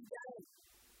any day.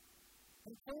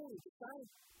 And Paul is the same.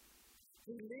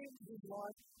 He lived his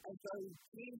life as though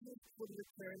Jesus would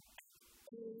return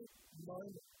any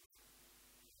moment.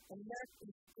 And that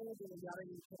is still the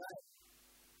reality today.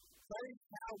 That is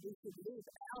how we should live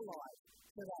our lives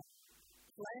today.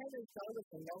 Plan as though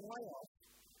it's a long way off,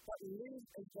 but live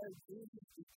as though Jesus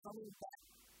is coming back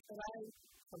today,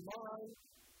 tomorrow,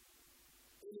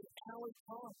 in an hour's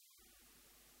time.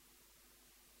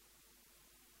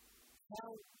 How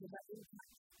does that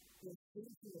impact your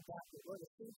thinking about the word,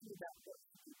 thinking about what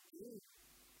you do?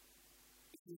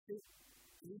 If you think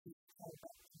Jesus is coming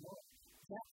back tomorrow,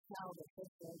 that's how the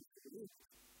Thessalonians live.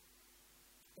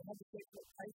 They have the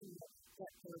expectation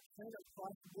that the return of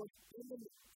Christ was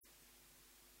imminent.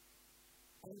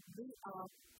 And we are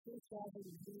 2,000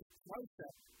 years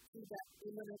closer to that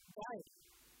imminent day.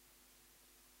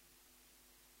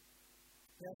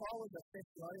 Now, if I was a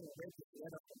Thessalonian and read this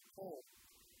letter from Paul,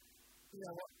 you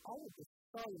know what? I would be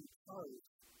so encouraged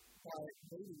by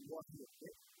reading what he had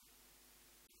written.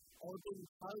 I would be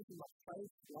encouraged in my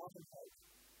faith, love, and hope.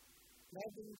 And I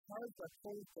would be encouraged by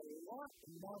Paul's delight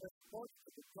in my response to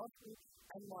the gospel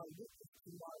and my witness to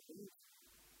my belief.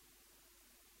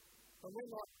 But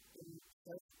we're not in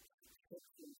church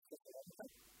sections for the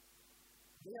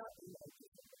we are in a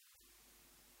different.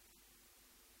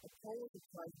 Paul is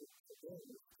equated to them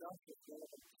with justice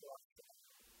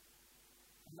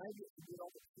maybe it's a good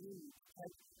opportunity to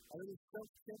take a little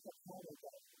self-centered time of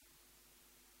that.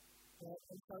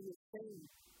 And so you've seen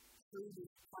through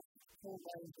this four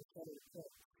ways of study of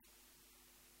church.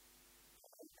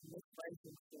 And this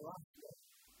basis for us,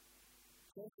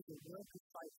 church is a work of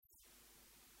faith.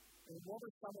 And what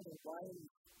are some of the ways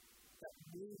that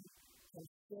we can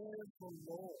serve the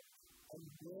Lord and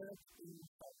work in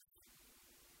faith?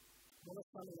 What are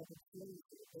some of the opportunities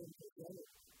that are being presented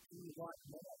to you right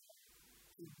now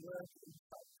to work in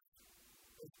faith?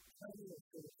 There's plenty of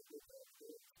things that we're going to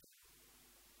do.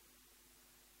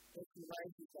 This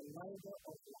raises the labour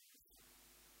of life.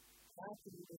 How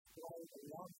can you display the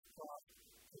love of God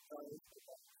to those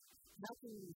around you? How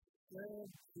can you serve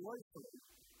joyfully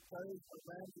those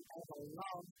around you as a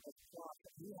love of God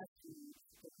that you have to use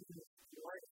to give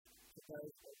grace to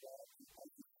those around you as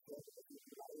you serve as you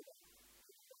labour?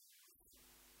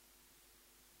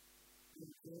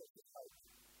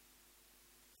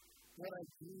 What I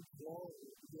do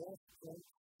glory, your strength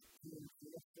to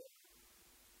endure it.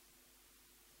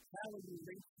 How are you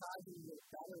recharging your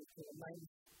battery to remain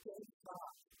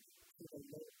steadfast to the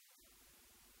Lord?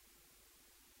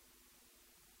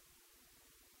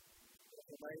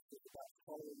 The race is about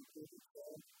following good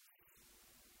example.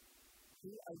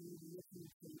 Who are you looking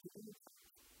to imitate?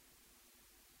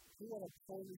 Who are the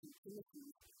callers and Timothy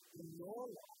in your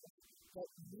life that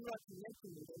you are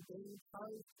connecting with and being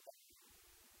encouraged by?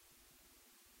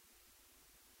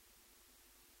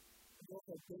 What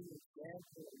has been an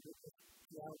example of witness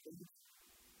to our leaders?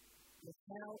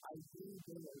 How are you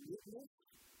being a witness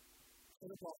to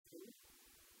the gospel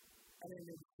and an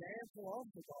example of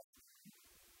the gospel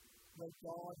where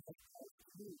God has placed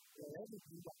you wherever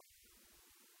you are?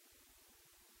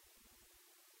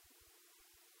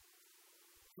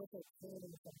 What has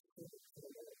turned from service to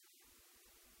the Lord?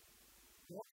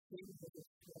 What things have you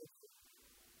served to?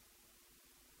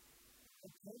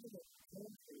 And turn to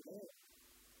the Lord.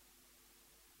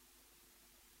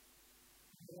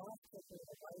 The last couple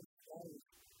of days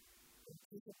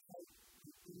anticipate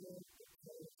the healing of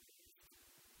prayer.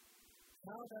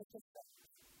 How does the fact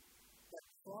that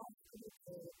Christ in the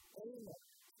prayer always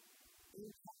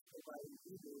impacts the way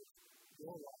you live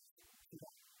your life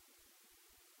today?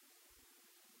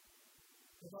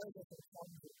 For those of us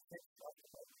come to text like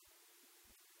that,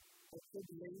 it could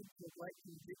lead to a great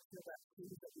conviction about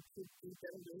things that we could do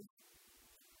better with.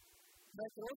 But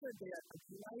it could also be a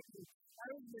great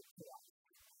encouragement to us.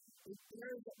 It's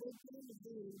areas that we're doing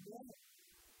really well.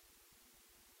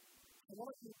 I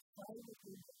want you to pray with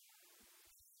me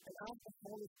and ask the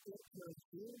Holy Spirit to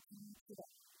reveal to you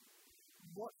today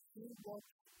what He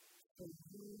wants for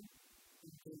you to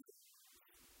do.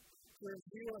 To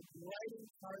reveal a great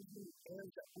encouragement in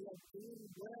areas that we are doing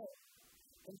well,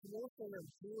 and to also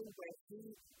reveal where He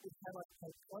would have us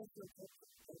take closer and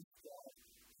closer to God.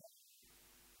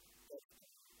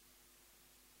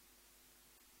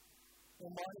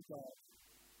 Almighty God,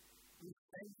 we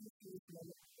thank you for this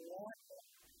moment right now,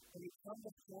 and we come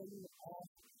before you and ask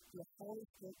your Holy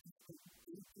Spirit to speak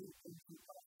deeply into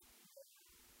us.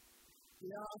 We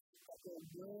ask that your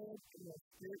word and your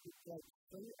spirit would go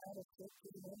through our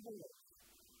affected members,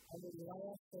 and we lay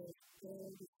ourselves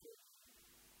bare before you.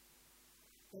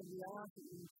 And we ask that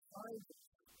you encourage us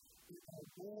in our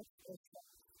work of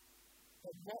faith,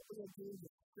 that what we are doing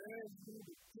is serve you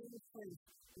with increase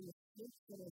in the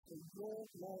fruitfulness of your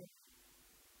life.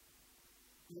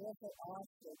 We also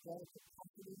ask for greater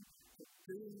capacity to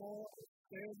do more and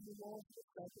serve you more for the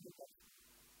sake of the gospel.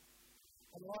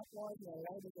 And likewise, in our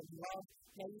labours of love,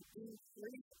 may you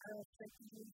increase our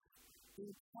effectiveness,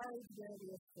 encourage where we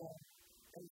are strong,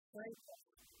 and strengthen us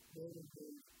where we do.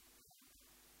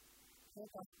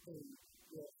 Help us be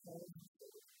your friends and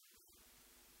servants.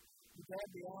 God,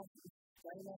 we ask you to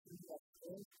sustain us into our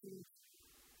first peace.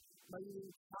 May you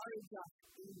encourage us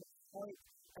in the hope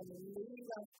and lead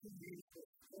us to you for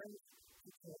strength to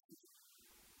purpose.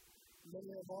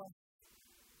 Many of us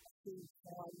are still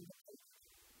trying to hope.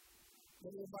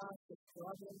 Many of us are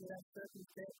struggling with our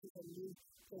circumstances and live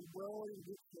the world in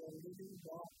which we are living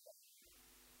right now.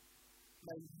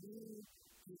 May you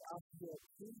give us your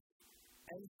peace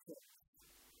and strength.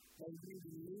 May you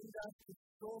lead us to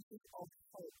sources of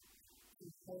hope to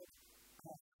help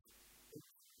us.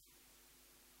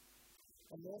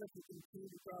 And Lord, as we continue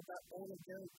to go about all the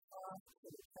very tasks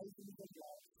and occasions of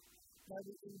life, may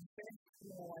we invest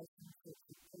in our relationships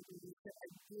with people who set a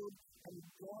good and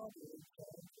godly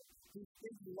example, who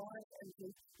speak life and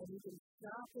truth, and who can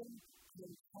sharpen and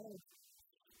encourage us.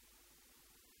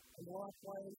 And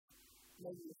likewise,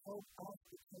 may you help us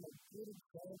become a good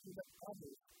example that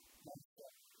others may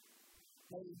follow.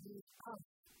 May you use us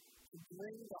to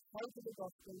bring the hope of the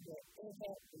gospel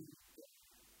wherever we go.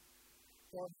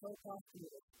 God, help us to be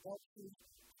responsive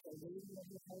to the leading of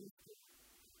the Holy Spirit,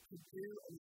 to do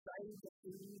and say the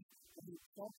things that He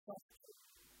prompts us to,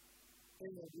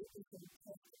 being a witness and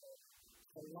testimony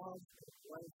to love and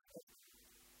grace of God.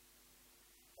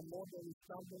 And Lord, there is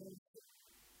something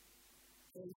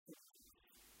very simple.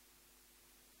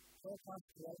 Help us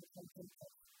to overcome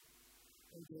temptation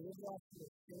and deliver us from the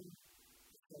sin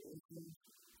that is in us.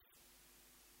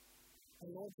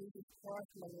 And Lord Jesus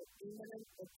Christ, may your imminent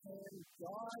return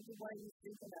drive away this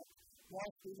intellect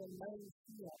whilst we remain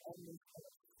here on this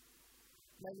earth.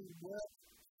 May we work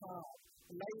hard,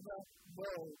 labour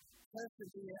well,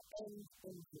 persevere and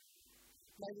endure.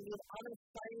 May we live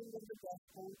unashamed of the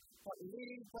gospel, but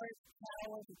live by its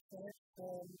power to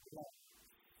transform lives.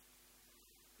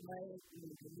 May we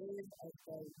live as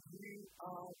though you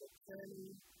are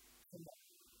returning tonight.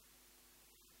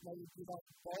 May you give us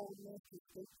boldness to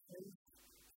speak truth,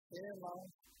 share love,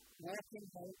 walk in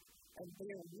hope, and be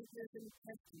a witness and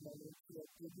testimony to your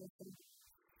goodness and grace.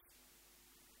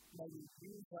 May you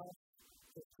use us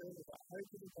to serve the hope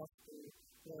of the gospel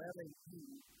wherever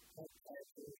you have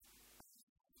planted.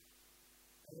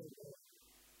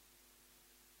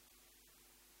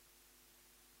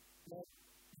 Lord,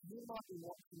 you might be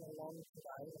watching along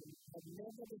today and have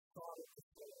never decided to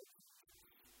serve.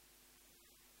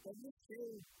 But you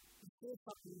feel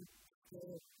something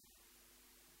scared.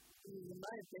 You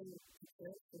may have been to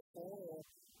church before, or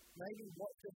maybe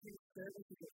watched a few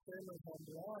services or sermons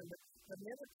online, but have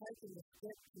never taken the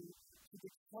step to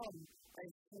become a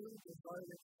fully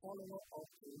devoted follower of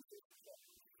Jesus Christ.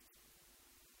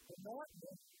 But right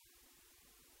now,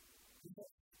 is that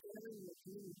stirring with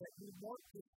you that you want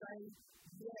to say,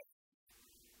 yes,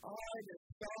 I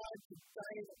decide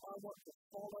today that I want to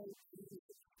follow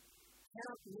Jesus.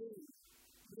 Help me.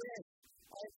 Yes,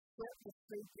 I accept the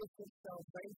free gift of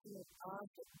salvation and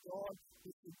ask that God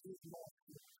will forgive my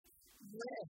sins.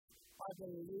 Yes, I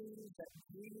believe that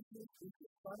Jesus is the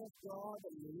Son of God,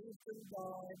 and He lived and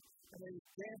died, and that His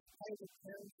death paid the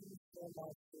penalty for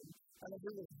my sins, and that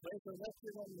He was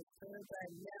resurrected on the third day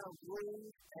and now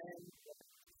rules and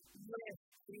reigns. Yes,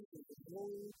 Jesus is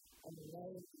Lord and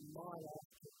reigns in my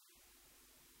life.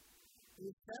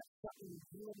 If that's something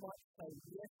you might say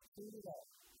yes to today,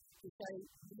 to say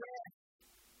yes,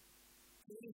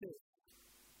 Jesus,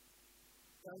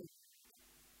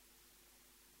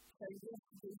 say yes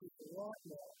to Jesus right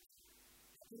now.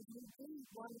 If you do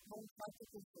one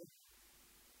practical thing,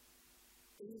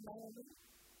 email me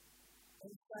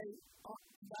and say,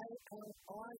 today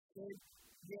I said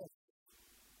yes.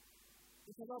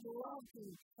 Because I would love to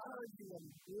encourage you and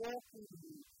walk with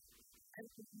you. And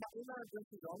my email address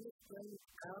is on the screen,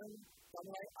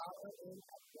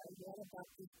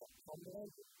 aaron@jamesbaptist.com.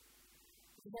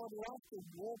 Because I would love to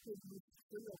walk with you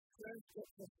through your first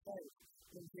steps of faith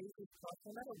in Jesus Christ,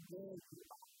 no matter where you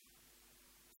are.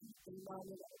 Email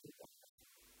me at everyone.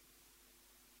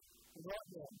 And right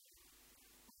now,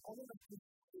 I want us to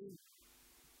sing.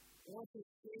 I want to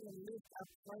sing and lift our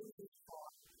praises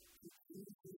high to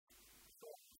Jesus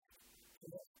Christ. So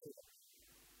let's do it.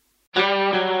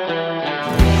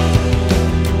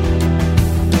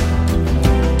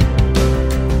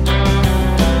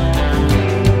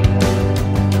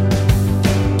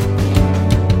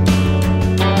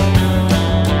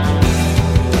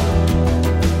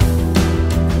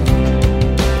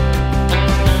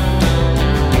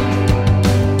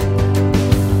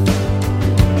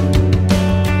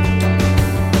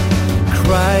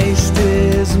 Christ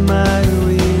is my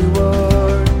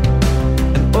reward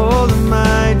and all of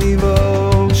my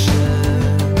devotion.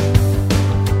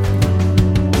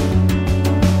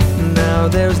 Now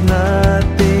there's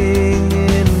nothing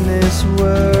in this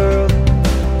world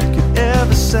that could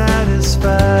ever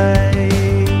satisfy.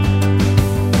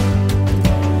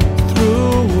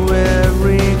 Through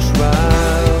every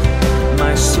trial,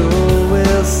 my soul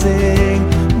will sing,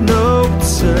 no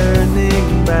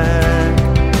turning back.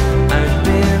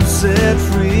 Set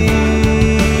free.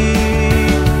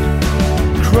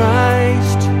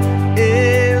 Christ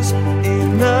is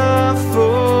enough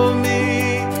for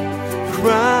me.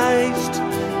 Christ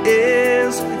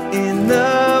is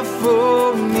enough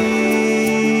for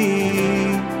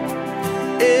me.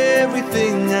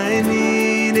 Everything I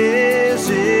need is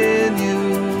in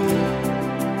you.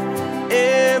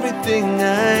 Everything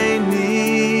I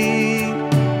need.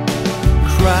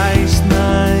 Christ,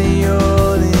 my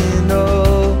all in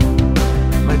all.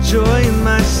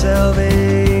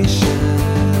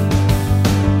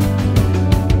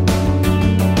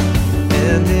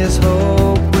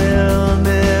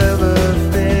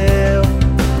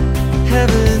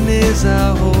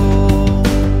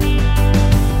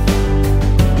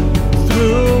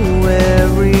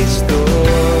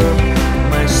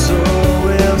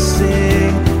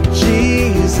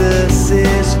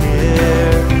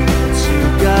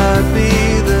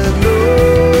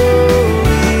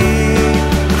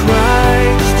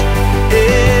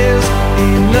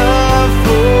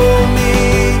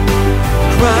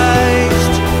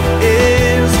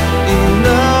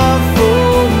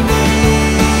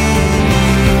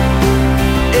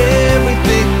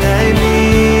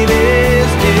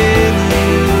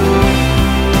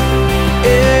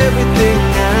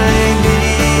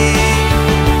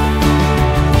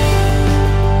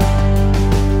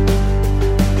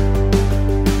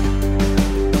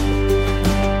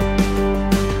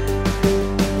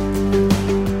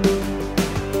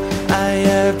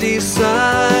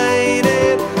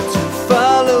 decided to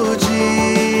follow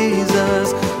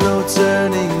Jesus. No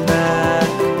turning back,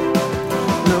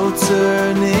 no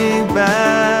turning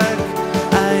back.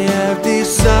 I have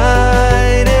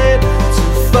decided to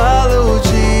follow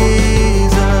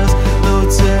Jesus. No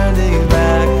turning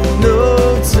back,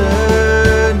 no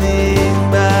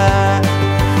turning back.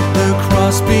 The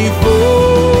cross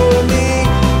before me,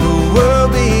 the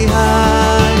world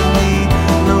behind me.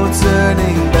 No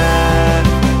turning back,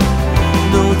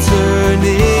 no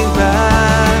turning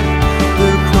back.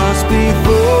 The cross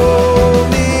before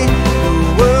me, the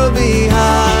world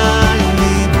behind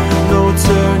me. No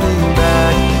turning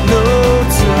back, no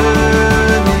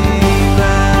turning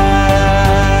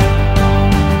back.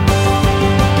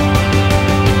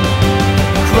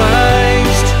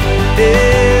 Christ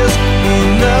is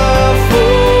enough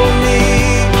for me.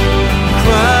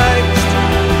 Christ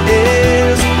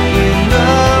is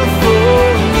enough for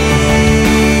me.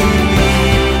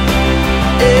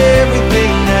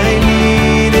 Everything I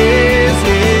need is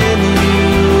in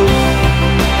you.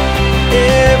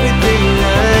 Everything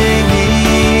I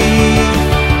need.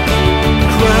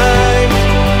 Christ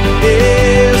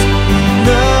is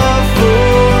enough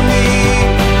for me.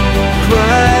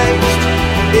 Christ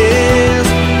is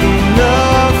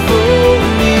enough for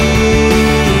me.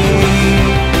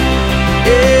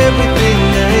 Everything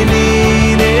I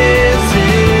need is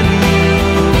in you.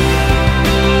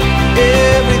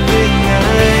 Everything I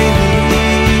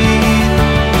need.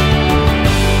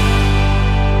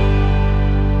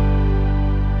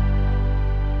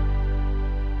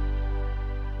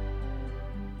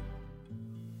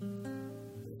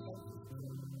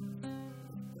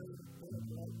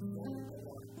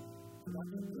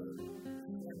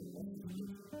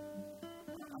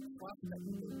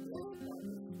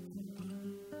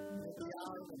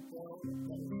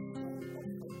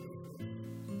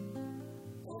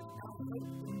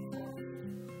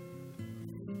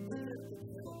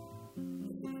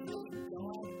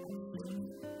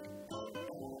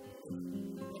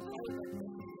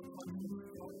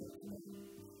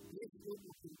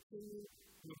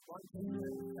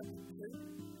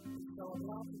 So I'm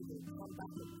asking you to come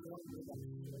back and join me next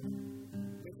year.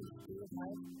 We can still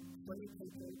have 20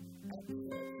 people at the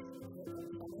church.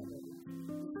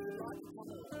 If you'd like to come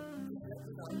along, just let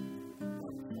me know.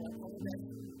 On the next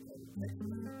text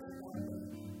me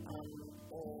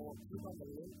or click on the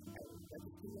link and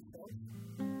register yourself.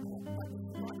 But if you'd like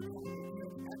to come to the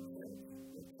church at church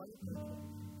with 20 people,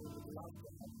 we would love to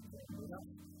have you there with us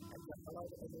and say hello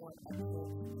to everyone at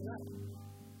church today.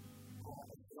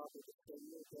 It's lovely to see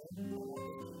you again.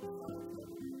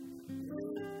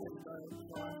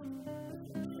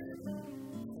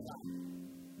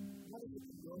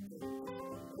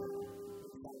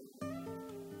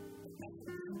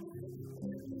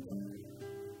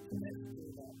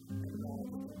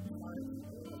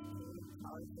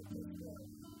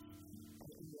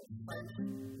 Thank you.